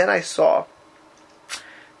annoyed. And then I saw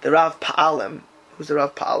the Rav Pa'alim. Who's the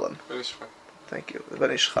Rav Pa'alim? Thank you. The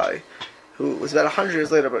Ben Ish Chai, who was about 100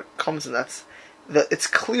 years later, but comes in it's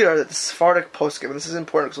clear that the Sephardic poskim, and this is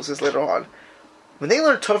important because we'll see this later on, when they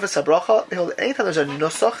learn Tovas HaBracha, they hold anytime there's a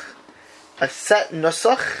nusach, a set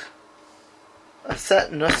nusach,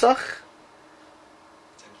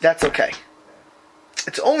 that's okay.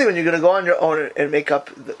 It's only when you're going to go on your own and make up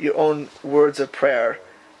your own words of prayer.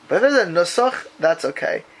 But if there's a nusach, that's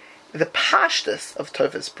okay. The pashtus of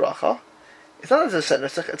Tovas Bracha, it's not as a set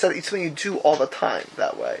nusach, it's something you do all the time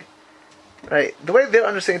that way. Right? The way they're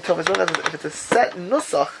understanding Tovas Bracha is if it's a set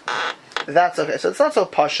nusach, that's okay. So it's not so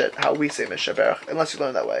pashut how we say Mishaberach, unless you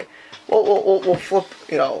learn that way. We'll flip,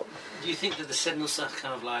 Do you think that the set nusach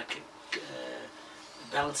kind of like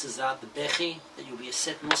balances out the bechi, that you'll be a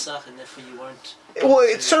set nusach and therefore you won't... Well,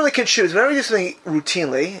 it certainly can choose. Whenever you do something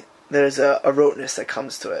routinely, there's a roteness that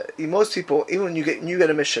comes to it. Most people, even when you get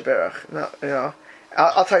a Mishaberach,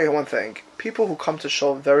 I'll tell you one thing. People who come to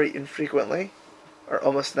shul very infrequently, or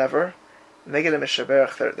almost never, when they get a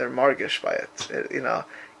Mishaberach, they're margish by it.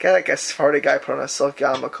 Get like a Sephardi guy put on a silk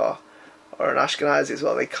yarmulke, or an Ashkenazi as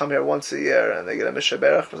well. They come here once a year and they get a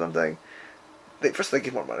Mishaberach or something. First they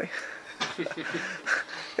give more money.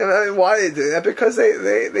 Why are they doing that? Because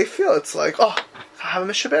they feel it's like, I have a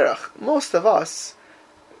Mishaberach. Most of us,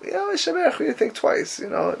 Mishaberach, we think twice.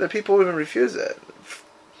 There are people who even refuse it.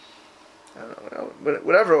 I don't know, but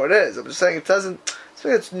whatever it is, I'm just saying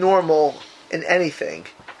it's normal in anything.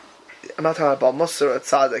 I'm not talking about Musar or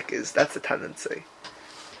Tzaddik, that's the tendency.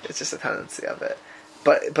 It's just a tendency of it.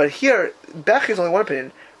 But here, Bechi is only one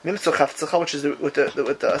opinion. Mimtzu Chavtzecha, which is what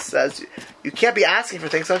the says, you can't be asking for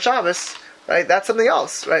things on Shabbos, right? That's something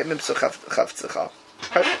else, right? Mimtzu Chavtzecha.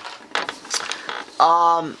 Right?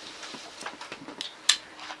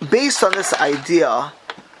 Based on this idea,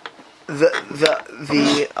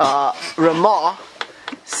 the Ramah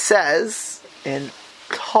says in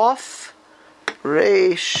Tov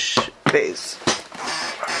Reish Beis.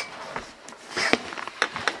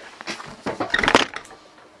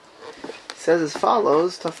 Says as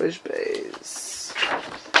follows, Tov Reish Beis.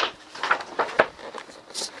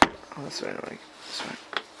 Oh, that's right, annoying. That's right.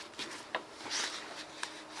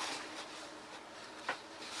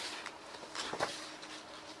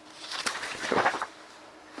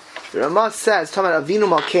 The Ramah says, talking about Avinu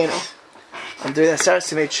Malkeinu, I'm doing a Aseret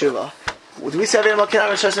Simei Tshuva. Do we say Avinu Malkeinu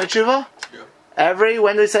on Aseret Simei Tshuva? Yeah.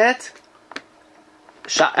 When do we say it?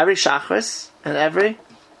 Every Shachris and every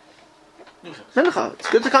Mincha. It's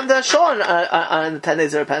good to come to Shul on the 10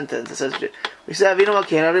 days of repentance. It says we say Avinu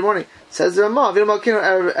Malkeinu every morning. It says the Ramah, Avinu Malkeinu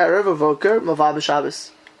Erev Avoker Mavad B'Shabbos.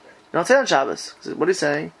 You don't say it on Shabbos. What are you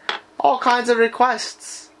saying? All kinds of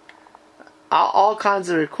requests. All kinds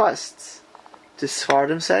of requests. Do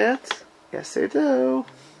Sephardim say it? Yes, they do.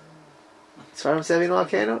 Sephardim say Avinu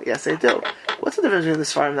Malkeinu? Yes, they do. What's the difference between the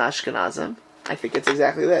Sephardim and the Ashkenazim? I think it's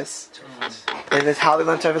exactly this. And it's how they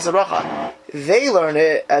learn Tovas HaBracha. They learn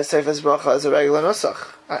it as Tovas HaBracha as a regular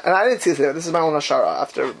nusach. And I didn't see this. This is my own Ashara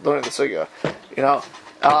after learning the Sugya.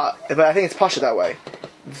 But I think it's Pasha that way.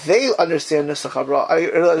 They understand Nusach HaBracha. I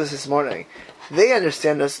realized this morning. They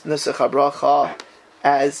understand Nusach HaBracha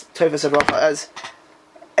as Tovas HaBracha as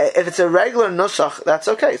if it's a regular nusach, that's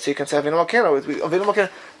okay. So you can say Avinu Malkeinu.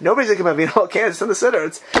 Nobody's thinking about Avinu Malkeinu. It's in the Siddur.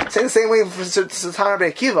 It's saying the same way for Satan Rabbi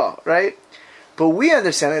Akiva, right? But we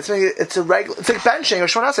understand it. It's a regular. It's like benching or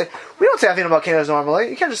Shemona Esrei. We don't say Avinu Malkeinu as normally.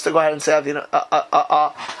 You can't just go ahead and say Avinu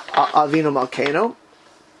Malkeinu.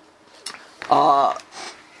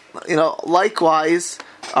 Likewise,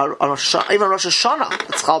 even Rosh Hashanah,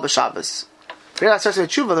 it's Chal b'Shabbos. The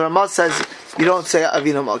Ramah says you don't say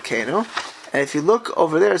Avinu Malkeinu. And if you look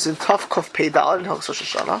over there, it's in Taf Kuf Pei Daled in Hilchos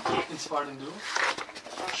Rosh Hashanah. In Spartan do?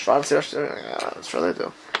 Shvarim say Rosh Hashanah. Yeah, that's what they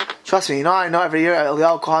do. Trust me, I know every year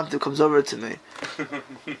Eliyahu Kohan comes over to me.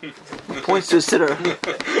 Points to a sitter.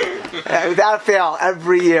 Without fail,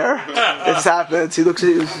 every year this happens. He looks at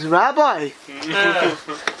you and says, Rabbi.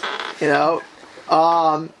 The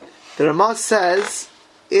Ramah says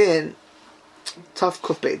in Taf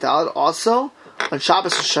Kuf Beit Daled also on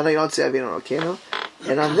Shabbos and Shana you don't say Avinu Malkeinu.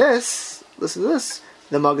 And on this, listen to this,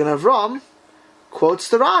 the Magen Avram quotes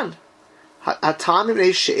the Ran. Hatam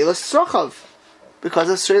ibnei Sheilas Tzrochav. Because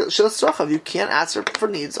of Sheilas Tzrochav, you can't answer for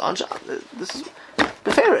needs on Shabbos. This is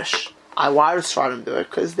beferish. Why does Sfardim do it?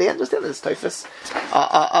 Because they understand this typhus.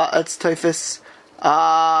 It's typhus bracha.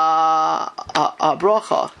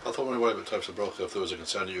 I thought when we worried about types of bracha, if there was a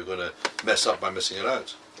concern that you were going to mess up by missing it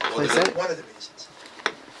out. One of the reasons.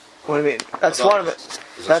 What do you mean? That's one of it.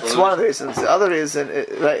 That's one of the reasons. The other reason,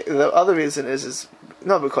 the other reason is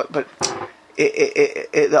no, because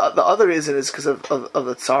the other reason is because of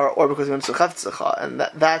the tzara or because of Mimsuchet, and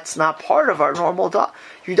that's not part of our normal da.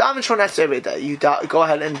 You daven Shmoneh every day. You go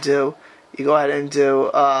ahead and do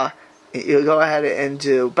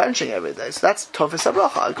benching every day. So that's Tofes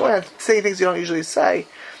HaBracha. Go ahead, say things you don't usually say.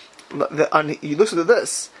 You listen to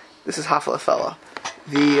this. This is Hafla Fella.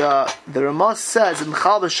 The Ramah says in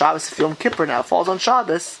Chal Shabbos, if Yom Kippur now falls on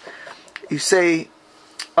Shabbos, you say you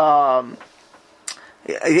don't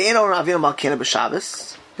say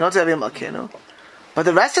Avinu Malkeinu, but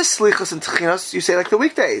the rest of Slichos and Tchinos you say like the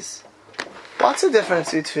weekdays. What's the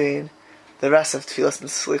difference between the rest of Tfilos and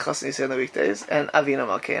Slichos and you say on the weekdays and Avinu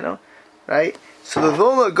Malkeinu, right? So the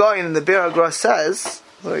Vilna Gaon in the Bir HaGra says,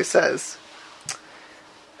 what he says.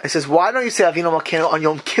 He says, why don't you say Avinu Malkeinu on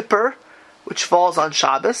Yom Kippur, which falls on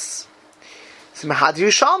Shabbos? So Mahad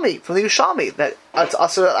Yerushalmi, from the Yerushalmi, that it's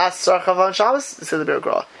also Tzarchav on Shabbos. He says the Bir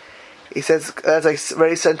HaGra. He says, as I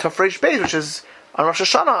already said, Tafresh Beis, which is on Rosh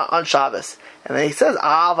Hashanah on Shabbos. And then he says,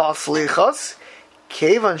 Aval Slichos,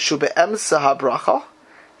 Kevan Shu Be'emsa HaBracha,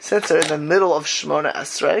 since they're in the middle of Shmona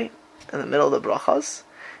Esrei, in the middle of the brachas.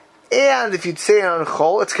 And if you'd say it on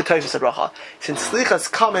Chol, it's Ketayfus HaBracha. Since Slichos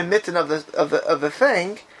come in mitten of the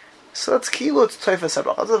thing, so it's Kilo, it's Tayfus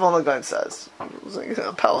HaBracha. That's what the Vilna Gaon says.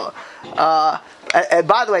 Pella. And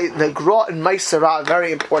by the way, the Gra in Maisarah,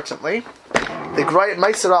 very importantly, the Gra in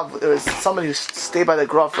Maisarah, there was somebody who stayed by the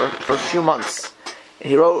Gra for a few months. And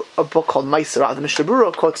he wrote a book called Maisarah. The Mishnah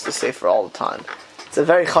Berurah quotes the Sefer all the time. It's a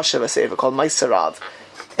very chashuv Sefer called Maisarah.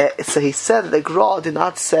 So he said that the Gra did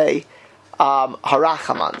not say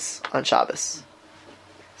Harachamans on Shabbos.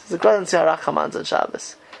 So the Gra didn't say Harachamans on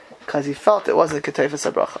Shabbos because he felt it wasn't Ketayfus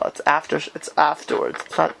HaBracha. It's afterwards.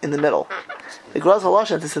 It's not in the middle. The Gra's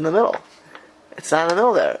Haloshet is in the middle. It's not in the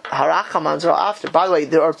middle there. Harachamans are after. By the way,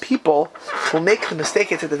 there are people who make the mistake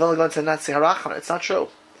that the Vilna Gaon to not say Harachaman. It's not true.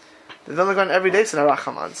 The Vilna Gaon every day said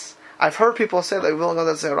Harachamans. I've heard people say that the Vilna Gaon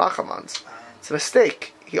doesn't say Harachamans. It's a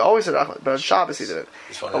mistake. He always said Rachman, but on Shabbos he did it.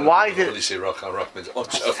 And why did he say Rachman on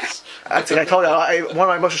Shabbos? I told you, one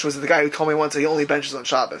of my mushish was the guy who told me once that he only benches on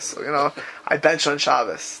Shabbos. So, I bench on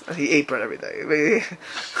Shabbos, and he ate bread every day.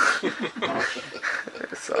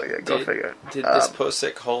 So yeah, go figure. Did this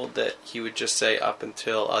posik hold that he would just say up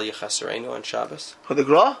until Al Yechasareinu on Shabbos? For the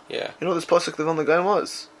Gra? Yeah. You know what this posik the Vilna Gaon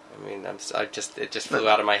was? I mean, it just flew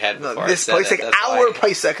out of my head before this I said posek, it. our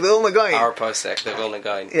posek, the Vilna Gaon. Our posek, the Vilna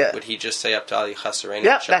Gaon. Yeah. Would he just say up to Ali Chasarein?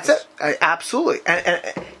 Yeah, that's it. Absolutely. And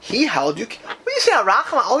he held you. When you say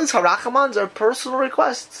Harachaman, all these Harachamans are personal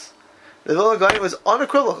requests. The Vilna Gaon was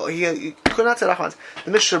unequivocal. He could not say Harachamans.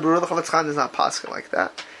 The Mishnah Berurah, the Chofetz Chaim does not pass like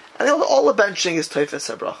that. And all the benching is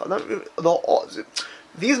Tayfus HaBracha.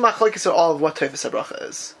 These machlokes are all of what Tayfus HaBracha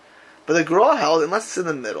is. But the Gra held, unless it's in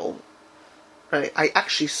the middle, right? I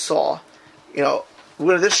actually saw. We're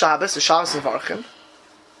going to this Shabbos, the Shabbos Mevarchim.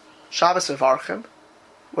 Shabbos Mevarchim.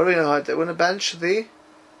 What are we going to do? We're going to bench the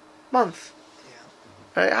month.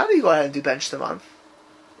 Yeah. Right? How do you go ahead and do bench the month?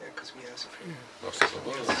 Yeah, because we asked for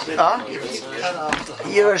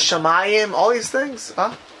Yirah Shamayim, all these things.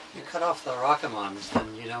 Huh? You cut off the Rachamans,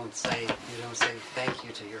 then you don't say thank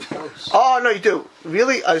you to your host. Oh no, you do.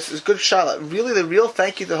 Really, it's a good shalat. Really, the real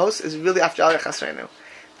thank you to the host is really after Al Chasreinu.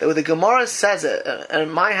 That the Gemara says it, and in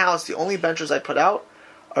my house, the only benches I put out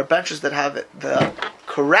are benches that have the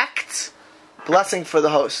correct blessing for the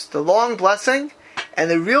host, the long blessing,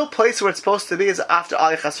 and the real place where it's supposed to be is after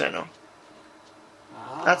Ali Chasreinu.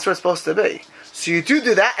 That's where it's supposed to be. So you do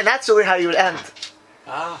that, and that's really how you would end.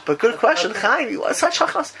 But good question, Chaim. What's such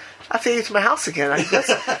chachmas? I have to get to my house again.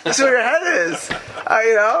 That's where your head is.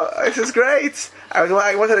 This is great.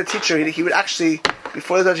 I wanted a teacher. He would actually,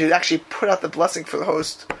 before the he would actually put out the blessing for the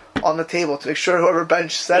host on the table to make sure whoever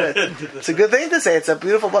bench said it. It's a good thing to say. It's a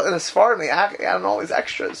beautiful book in a Sfarad. I don't know all these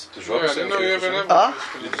extras. Does Yeah, Rabbi I say didn't know you have an Huh?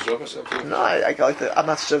 Does Rabbi say No, I like the. I'm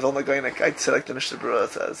not such a Vilna Goinik. I'd say like the Mishnah Berurah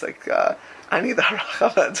says. Like, I need the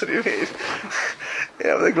harachaman. That's what you mean.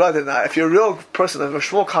 The Gemara did not. If you're a real person, the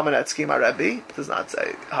Shmuel Kamenetsky, my Rebbe, does not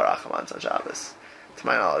say harachaman on Shabbos. To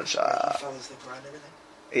my knowledge, He follows the Quran and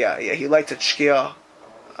everything. he liked a shkia.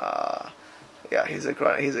 He's a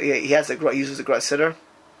he has a he uses a grud sitter.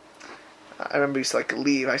 I remember he used to like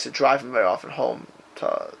leave. I used to drive him very often home.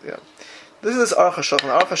 This is this Aruch HaShulchan.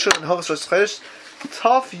 Aruch HaShulchan Hilchos Rosh Chodesh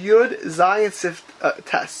Taf Yud Zayin Sif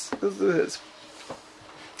Tes. This is his.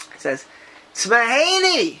 It says,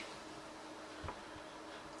 "Tzmeheni,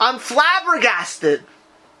 I'm flabbergasted."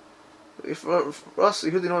 Ross,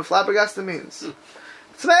 who do you know what flabbergasted means?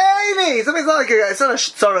 Tzmeheni. Something's not like it's not a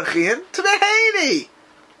tzarachian. Tzmeheni.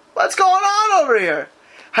 What's going on over here?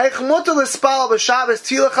 To add on a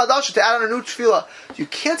new tefillah. You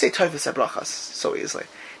can't say Toifus Ebrachas so easily.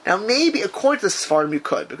 Now maybe according to the Sfarim you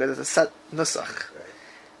could, because it's a set nusach.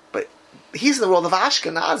 But he's in the world of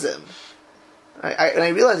Ashkenazim. And I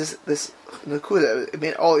realize this Nakuda, it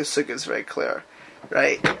made all these sukkahs very clear.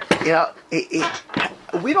 Right?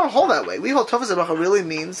 We don't hold that way. We hold Toifus Ebrachas really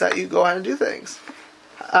means that you go ahead and do things.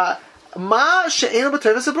 Ma she'enu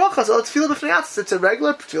b'Toifus Ebrachas, it's tefillah b'fnei atzis. It's a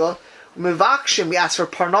regular tefillah. Mevakshim, we ask for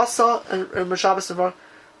parnasa and Shabbos Mevarchim.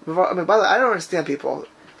 I mean, by the way, I don't understand people.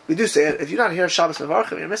 We do say it. If you're not here Shabbos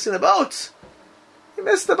Mevarchim, you're missing the boat. You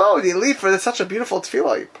missed the boat. You leave for such a beautiful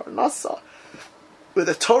tefillah, parnasa, with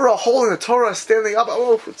the Torah, holding the Torah, standing up.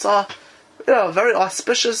 Oh, it's very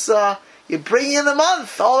auspicious. You bring in the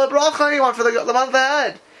month, all the bracha you want for the month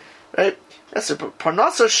ahead, right? That's a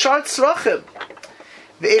parnasa shart tzrachim.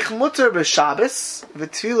 Ve'ich muter b'Shabbos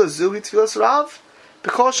v'tefillah zuhi tefillas Rav.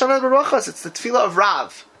 Because Shana Barachas, it's the tefillah of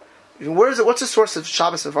Rav. Where is it? What's the source of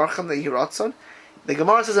Shabbos Mevarchim that he wrote on? The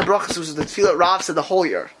Gemara says in Barachas, which is the tefillah Rav said the whole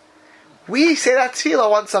year. We say that tefillah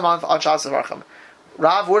once a month on Shabbos Mevarchim.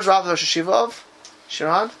 Rav, where's Rav the Rosh Hashiva of?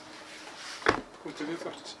 Shiran?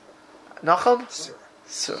 Nachum?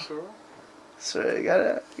 Surah. Surah. You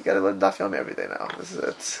gotta learn Daf Yomi every day now. This is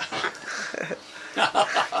it.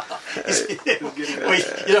 Wait,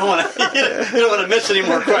 you don't want to miss any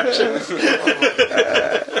more questions.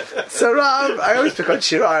 So Rav, I always pick on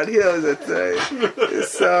Shiran. He knows it.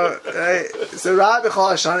 So Rav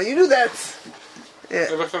B'chol Hashanah, you knew that. Yeah.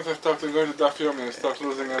 Ever since I started going to Daf Yomi, I started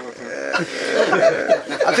losing everything.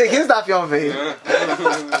 I'll take his Daf Yomi.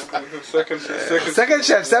 Second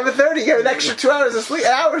shift, 7:30. You get an extra 2 hours of sleep,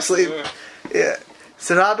 an hour of sleep. Yeah.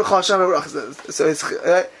 So Rav B'chol Hashanah. So it's.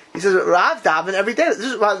 He says Rav daven every day. This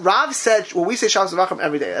is what Rav said. Well, we say Shabbos Mevarchim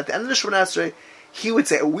every day. At the end of the Shemona Esrei, he would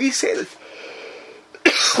say, we say this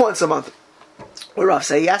once a month. Where Rav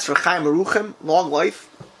say, he asked for Chaim Aruchim, long life.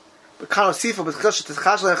 But Kanosifa, but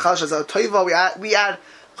Toiva, we add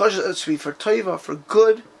Chosh for Toiva, for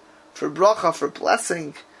good, for bracha, for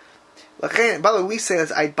blessing. By the way, we say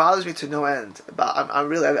this. It bothers me to no end. I've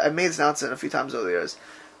made this announcement a few times over the years.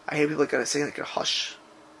 I hear people kind of saying like a hush.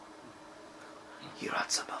 You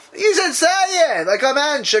should say it like a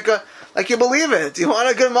man, shika, like you believe it. You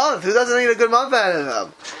want a good month. Who doesn't need a good month out of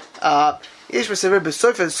them? He says,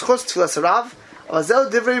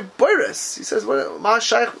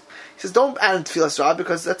 don't add tefillas Rav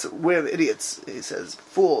because that's we're idiots. He says,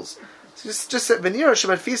 fools. So just say, they made a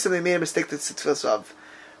mistake to say tefillas Rav.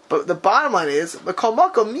 But the bottom line is, who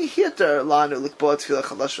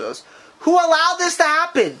allowed this to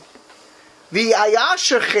happen?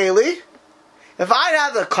 If I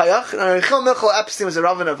had the kayach, and Rechel Michal Epstein was a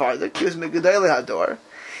Rav in Avardik, he was Megudeli Hador.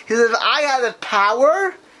 He said, if I had the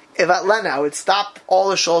power, if at Lena, I would stop all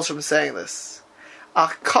the shoals from saying this.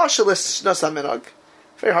 Very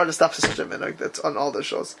hard to stop such a minog that's on all the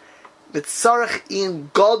shows. But Sarach in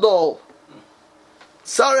Gadol.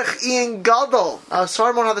 Sarach in Gadol. Now,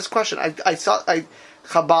 sorry, I won't have this question.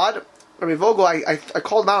 Chabad, Rabbi Vogel, I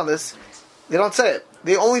called them out on this. They don't say it.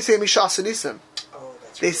 They only say Misha Asanisim.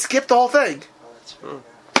 They skip the whole thing.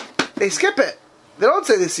 They skip it. They don't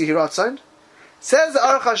say this here outside. Says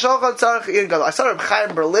Aruch HaShulchan Tzarech In Gadol. I saw Reb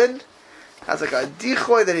Chaim Berlin has like a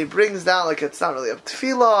dichoy that he brings down, like it's not really a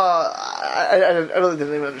tefillah. I really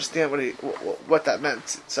didn't even understand what that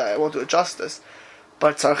meant, so I won't do it justice.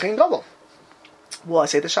 But Tzarech In Gadol. Well, I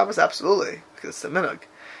say the Shabbos absolutely because it's the minhag.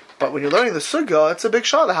 But when you're learning the sugya, it's a big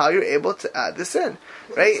shot how you're able to add this in,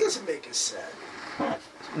 right? It doesn't make us sad.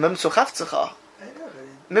 Mem Suchavtzecha.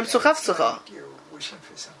 Mim Suchavtzecha. You're wishing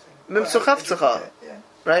for something. Mim Suchavtzecha. Yeah.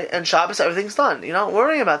 Right? And Shabbos, everything's done. You're not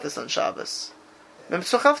worrying about this on Shabbos. Mim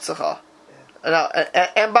Suchavtzecha.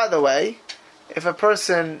 And by the way, if a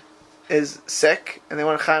person is sick and they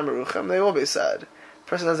want Chaim Baruchim, they will be sad.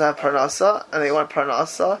 Person doesn't have Parnasa and they want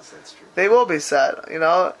Parnasa, That's true. they will be sad. You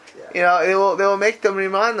know, they will make them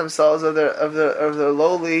remind themselves of their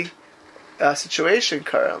lowly situation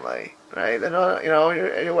currently, right? And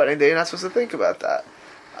your wedding day, you're not supposed to think about that.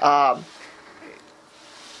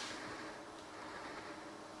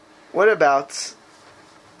 What about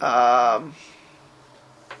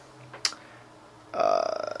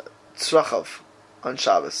tzrachov on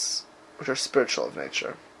Shabbos, which are spiritual of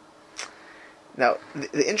nature? Now,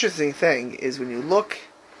 the interesting thing is when you look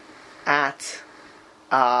at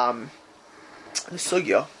the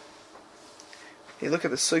sugya,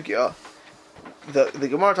 the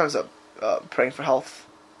Gemara talks about praying for health,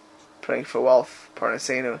 praying for wealth,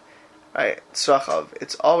 parnasenu, right? Tzrachov.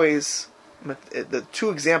 It's always the two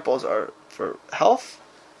examples are for health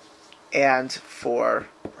and for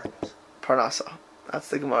parnasa. That's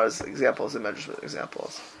the Gemara's examples and Medrash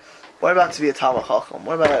examples. What about to be a Talmud Chacham?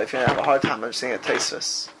 What about if you have a hard time understanding a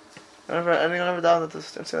Tosfos? Anyone ever down to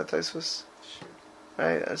understand a Tosfos?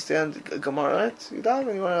 Right? Understand Gemara, right? You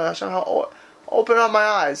daven, you want to Hashem, open up my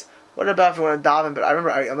eyes. What about if you want to daven? But I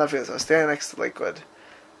remember, I'm not forgetting this. I was standing next to Lakewood.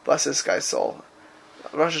 Bless this guy's soul.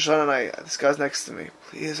 Rosh Hashanah, this guy's next to me.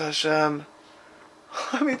 Please, Hashem,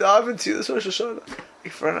 let me daven to you this Rosh Hashanah.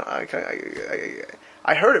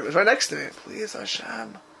 I heard him. It was right next to me. Please,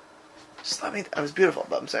 Hashem, just let me. It was beautiful,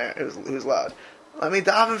 but I'm saying it was loud. Let me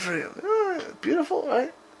daven for you. Beautiful,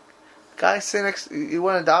 right? Guy saying next, you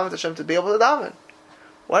want to daven to Hashem to be able to daven.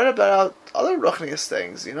 What about other ruchnius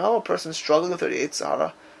things? You know, a person struggling with their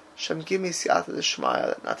Yitzhara. Hashem, give me siyata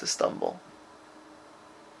d'shmaya not to stumble.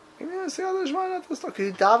 Give me siyata d'shmaya not to stumble. Could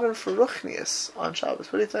you daven for ruchnius on Shabbos?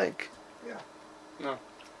 What do you think? Yeah. No.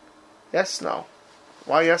 Yes, no.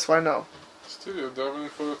 Why yes, why no? Still, you're davening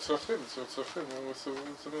for tzrachim. It's your tzrachim. What's the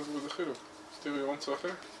chiddush? Still, you want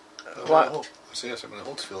tzrachim? What? So yes, I mean, the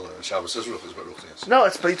whole tefillah Shabbos is about ruchnius. No,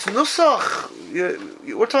 it's nusach.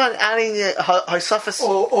 We're talking about adding ha'safas.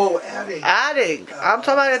 Adding. Adding. I'm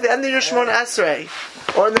talking about at the end of your Shemona Esrei,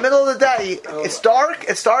 or in the middle of the day. It's dark.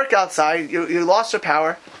 It's dark outside. You lost your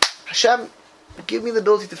power. Hashem, give me the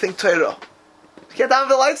ability to think Torah. You can't have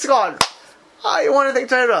the lights gone. You want to think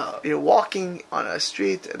Torah. You're walking on a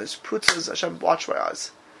street and there's putzas. Hashem, watch my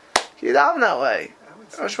eyes. You daven that way. I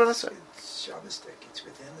would say it's Shabbosdik. It's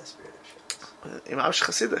within the spirit of Shabbos. Imam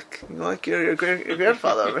Chassidik. You like your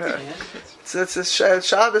grandfather over here. It's a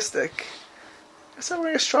Shabbosdik. That's not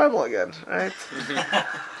very tribal again, right?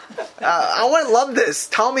 I want to love this.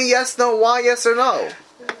 Tell me yes, no, why, yes or no.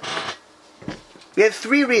 We have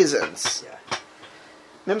three reasons.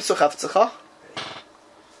 Mimsuch Haftzcha.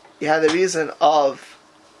 You have the reason of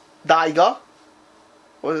Daiga.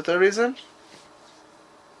 What was the third reason?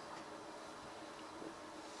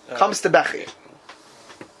 Comes to Bechi.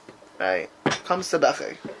 Right? Comes to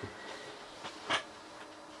Bechi.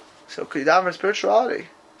 So could you daven for spirituality?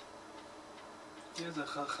 Yeah, the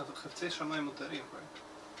Chavtzei Shamayim Mutarim, right?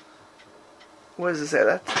 Where does it say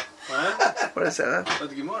that? What? Where does it say that?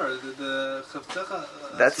 But Gemara, the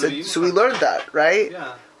Chavtzecha... That's it. So we learned that, right?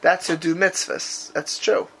 Yeah. That's to do mitzvahs. That's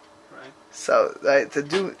true. Right. So to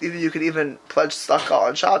do, you could even pledge tzedakah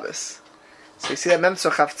on Shabbos. So you see that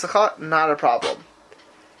memtzah chavtzecha, not a problem.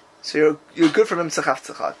 So you're good for memtzah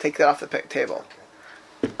chavtzecha. Take that off the table.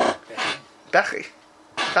 Bechi,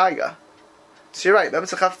 taiga. So you're right.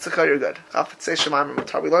 Memtzah chavtzecha, you're good. Chavtzei shemayim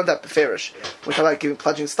mutar. We learned that beferish. We talk about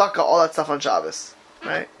pledging tzedakah, all that stuff on Shabbos,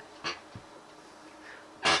 right?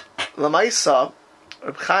 Lamaisa,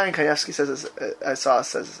 Reb Chaim Kanievsky says, I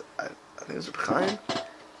think it was Reb Chaim.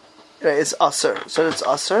 Yeah, it's Aser. So it's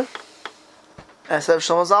Aser. And I said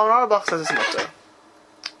Shlomo Zalman Auerbach says it's Mutter.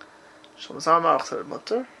 Shlomo Zalman Auerbach said it's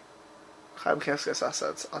Mutter. Chaim Kanievsky says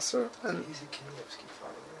it's Aser. And He's a Kanievsky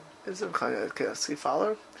follower. is Reb Chaim Kanievsky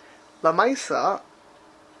follower. Lamaisa,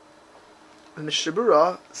 the Mishnah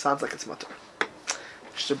Berurah sounds like it's Mutter.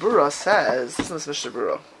 Mishnah Berurah says, listen to this Mishnah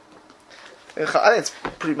Berurah. I think it's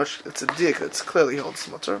pretty much, it's a dig, it's clearly holds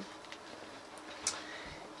mutter.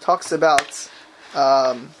 Talks about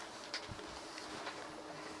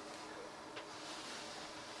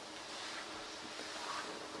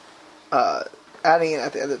adding in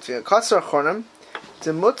at the end of the Katzar Chornim,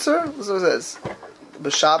 the mutter, this is what it says,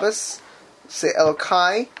 B'Shabbos, say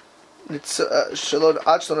Elokai, Shalod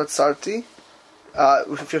Ad Shalod Tzarti,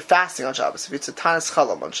 if you're fasting on Shabbos, if it's a Tanis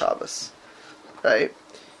Chalam on Shabbos, right?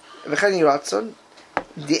 One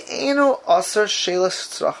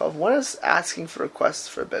is asking for requests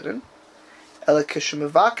forbidden. You're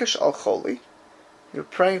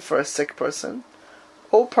praying for a sick person.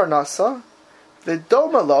 O parnasa,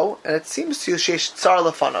 v'domalo, and it seems to you sheish tsar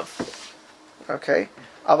lefanav. Okay,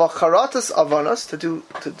 Aval charatas avanos,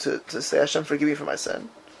 to say Hashem forgive me for my sin.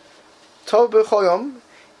 Tov b'chol yom,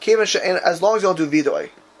 as long as you don't do vidoi.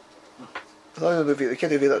 As long as you don't do vidoi, you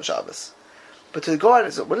can't do vidoi on Shabbos. But to go out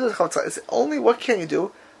and say, what is it called? It's only what can you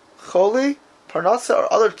do? Choli, parnasa,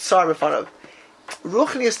 or other tsar b'fanav.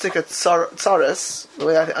 Ruchniistic tsaris, the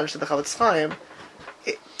way I understand the Chavetz Chaim,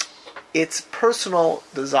 it's personal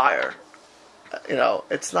desire.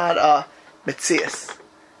 It's not a mitzias.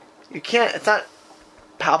 You can't. It's not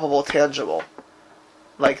palpable, tangible,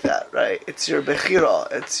 like that, right? It's your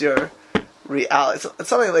bechira. It's your reality. It's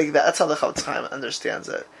something like that. That's how the Chavetz Chaim understands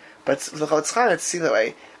it. But for the Chavetz Chaim, it's seen that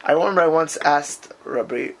way. I remember I once asked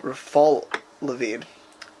Rabbi Rafal Levine.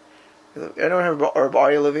 Anyone heard of Rabbi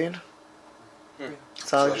Aryeh Levine?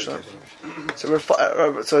 So Rabbi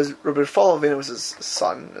Rafal Levine was his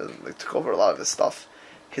son. He took over a lot of his stuff.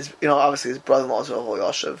 Obviously his brother-in-law is Rav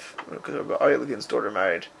Yashiv, because Rabbi Aryeh Levine's daughter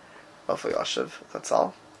married Rav Yashiv. That's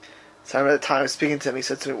all. So I remember the time I was speaking to him, he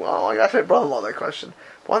said to me, "Well, I asked my brother-in-law that question."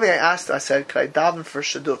 But one thing I asked him, I said, "Could I daven for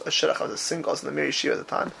shidduch?" I was a single, I was in the Mir Yeshiva at the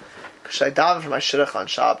time. Should I daven for my shidduch on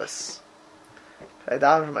Shabbos? Could I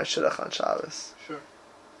daven for my shidduch on Shabbos? Sure.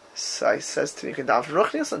 So he says to me, "You can daven for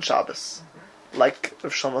ruchnius on Shabbos." Like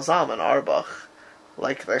Rav Shlomo Zalman Arbach,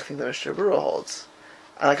 like I think the Mishnah Berurah holds,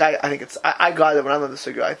 and I think it's I got it when I learned the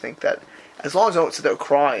sugya. I think that as long as I don't sit there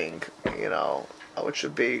crying, which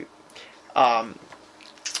should be, so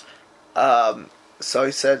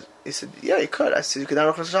he said, yeah, you could. I said you could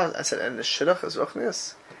daven ruchnius on Shabbos. I said, and the shidduch is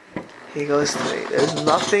ruchnius. He goes to me, there's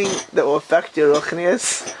nothing that will affect your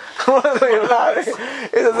ruchnius more than you're married. He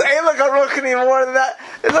says, ain't like a ruchni more than that.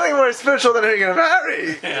 There's nothing more spiritual than you're going to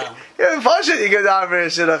marry. Yeah. You go down for a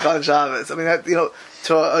shidduch on Shabbos. I mean, that,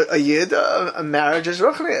 to a yid, a marriage is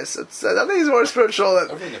ruchnius. Nothing is more spiritual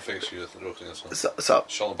than... Everything affects you with the ruchnius. So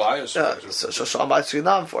Shalom Bayis. So Shalom Bayis you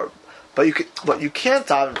daven for. But what you can't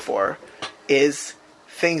daven for is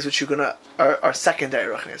things which are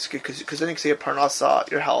secondary ruchnius. Because then you can see your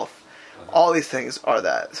parnasa, your health. All these things are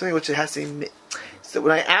that. Something which it has to be... So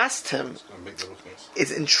when I asked him,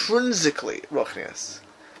 it's intrinsically ruchnius.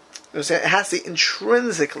 It has to be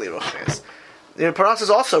intrinsically ruchnius. Your parnasa is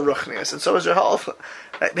also ruchnius, and so is your health.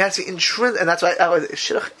 It has to be intrinsic, and that's why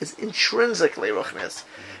shidduch is intrinsically ruchnius.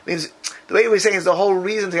 It means the way we're saying is the whole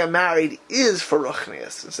reason to get married is for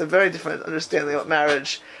ruchnius. It's a very different understanding of what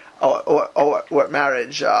marriage or what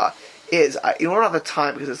marriage is. You don't have the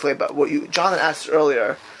time because it's late. But what Jonathan asked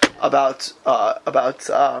earlier about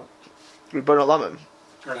Ribbon Olamim,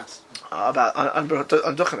 about on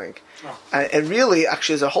Duchening. And really,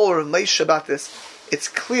 actually, there's a whole relation about this. It's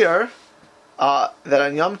clear that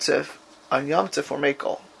on Yom Tif or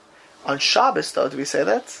Mekel. On Shabbos, though, do we say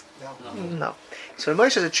that? No. So in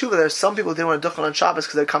Moshe says a tshuva, there's some people who didn't want to duchen on Shabbos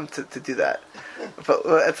because they come to do that. But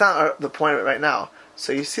it's not the point of it right now.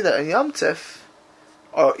 So you see that on Yom Tif,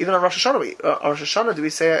 or even on Rosh Hashanah, do we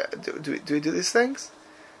say do we do these things?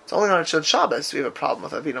 It's only on Shabbos we have a problem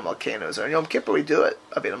with Avinu Malkeinu. So on Yom Kippur we do it,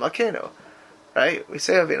 Avinu Malkeinu. Right? We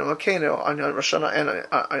say Avinu Malkeinu on Rosh Hashanah and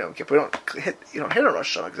on Yom Kippur. You don't hit on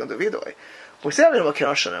Rosh Hashanah because you don't do either way. We say Avinu Malkeinu on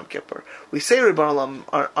Rosh Hashanah and Yom Kippur. We say Ribbon Olam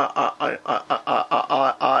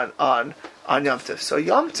on Yom Tif. So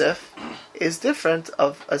Yom Tif is different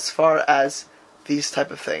as far as these type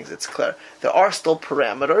of things. It's clear. There are still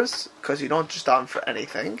parameters because you don't just daven for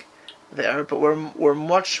anything there, but we're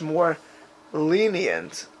much more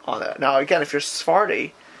lenient on that. Now again, if you're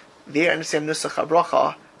Sephardi, they understand Nusach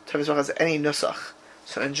HaBracha as any Nusach.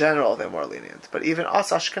 So in general, they're more lenient. But even us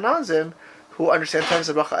Ashkenazim, who understand Tevis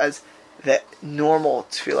HaBracha as the normal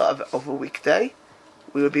tefillah of a weekday,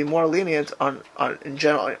 we would be more lenient on in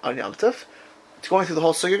general on Yom Tif. Going through the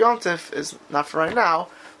whole Sugya Yom Tif is not for right now,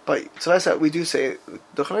 but so I said we do say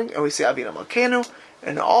Duchening and we say Avinu Malkeinu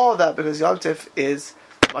and all of that because Yom Tif is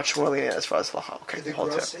much more lenient as far as halacha. Okay, the whole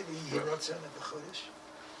time.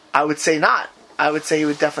 I would say not. I would say you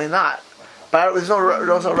would definitely not. But there's no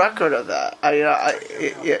record of that. I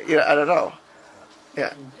don't know.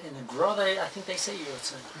 Yeah. In the Gra, I think they say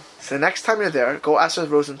Yotze. So the next time you're there, go ask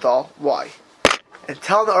Rav Rosenthal why, and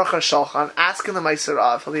tell the Aruch HaShulchan, ask him the Meiser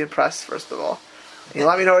Rav. He'll be impressed first of all. And you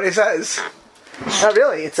let me know what he says. Not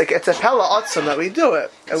really. It's a Pella Otzim that we do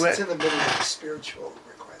it. It's in the middle of the spiritual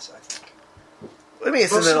request, I think. What do you mean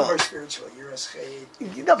it's in the middle? Most of them are spiritual. You're a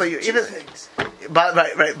No, but you even things. But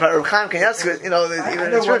Rav Chaim Kanievsky, even I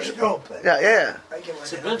know what you know, but yeah.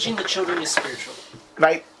 So benching the children is spiritual.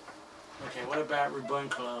 Right. Okay, what about Ribbon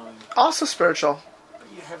Cologne? Also spiritual. But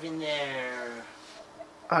you have in there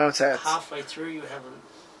I don't say it. halfway through you have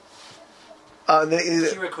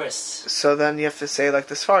few requests. So then you have to say like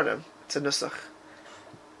the Sfardim. It's a nusach.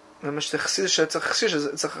 It's a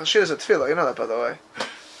chassidus tefillah. You know that, by the way.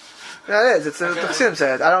 Yeah, it is. It's the chassidim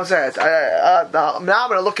say it. I don't say it. Now I'm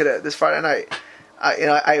going to look at it this Friday night.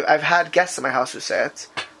 I've had guests in my house who say it.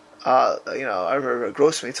 I remember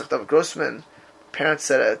Grossman, Yitzchak Grossman. Parents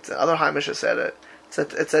said it. Other Heimishes said it.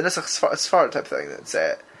 It's a Nusach Sfar type thing that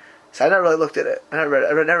say it. So I never really looked at it. I never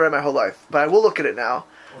read it my whole life, but I will look at it now.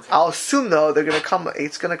 Okay. I'll assume though they're going to come.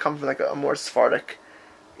 It's going to come from like a more Sephardic,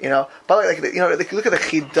 But like you look at the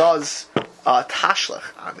Chidah's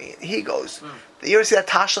Tashlach. I mean, he goes. You ever see that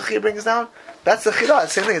Tashlach he brings down? That's the Chidah.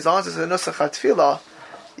 Same thing. As long as it's a Nusach Tefillah,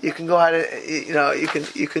 you can go ahead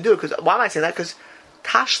and you can do it. Because why am I saying that? Because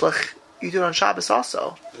Tashlach you do it on Shabbos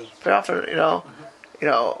also. Very often,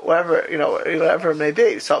 whatever it may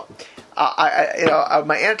be. So.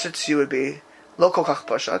 My answer to you would be local kach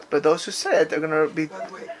pashat, but those who say it, they're going to be. By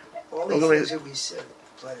the way, all these things that we said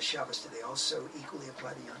apply to Shabbos, do they also equally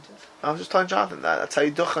apply to Yom Tov? I was just telling Jonathan that. That's how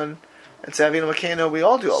you duchen and say Avinu Makenu. We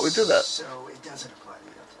all do that. So it doesn't apply to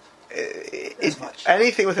Yom Tov.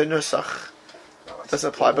 Anything with a nusach doesn't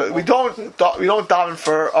apply, but we don't daven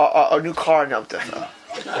for a new car in Yom Tov.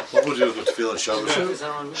 What would you do with tefillah Shabbos?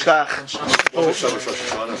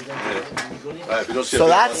 So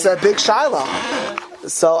that's a big shiloh.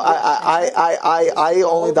 So I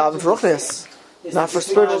only daven for ruchnis, not for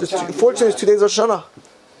spiritual. Fortunately, it's 2 days of Rosh Hashanah.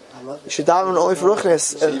 You should daven only for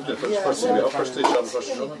ruchnis.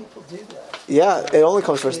 Yeah, it only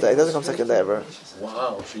comes first day. It doesn't come second day ever.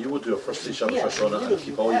 Wow! So you would do a first day Shabbos Rosh Hashanah and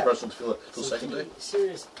keep all your personal tefillah till second day?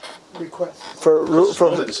 Serious request. For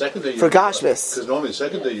the second day for Gashmis. Because normally the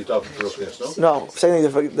second day you daven for ruchnis, no? No, second day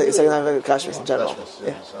for Gashmis in general.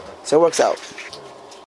 Yeah, so it works out.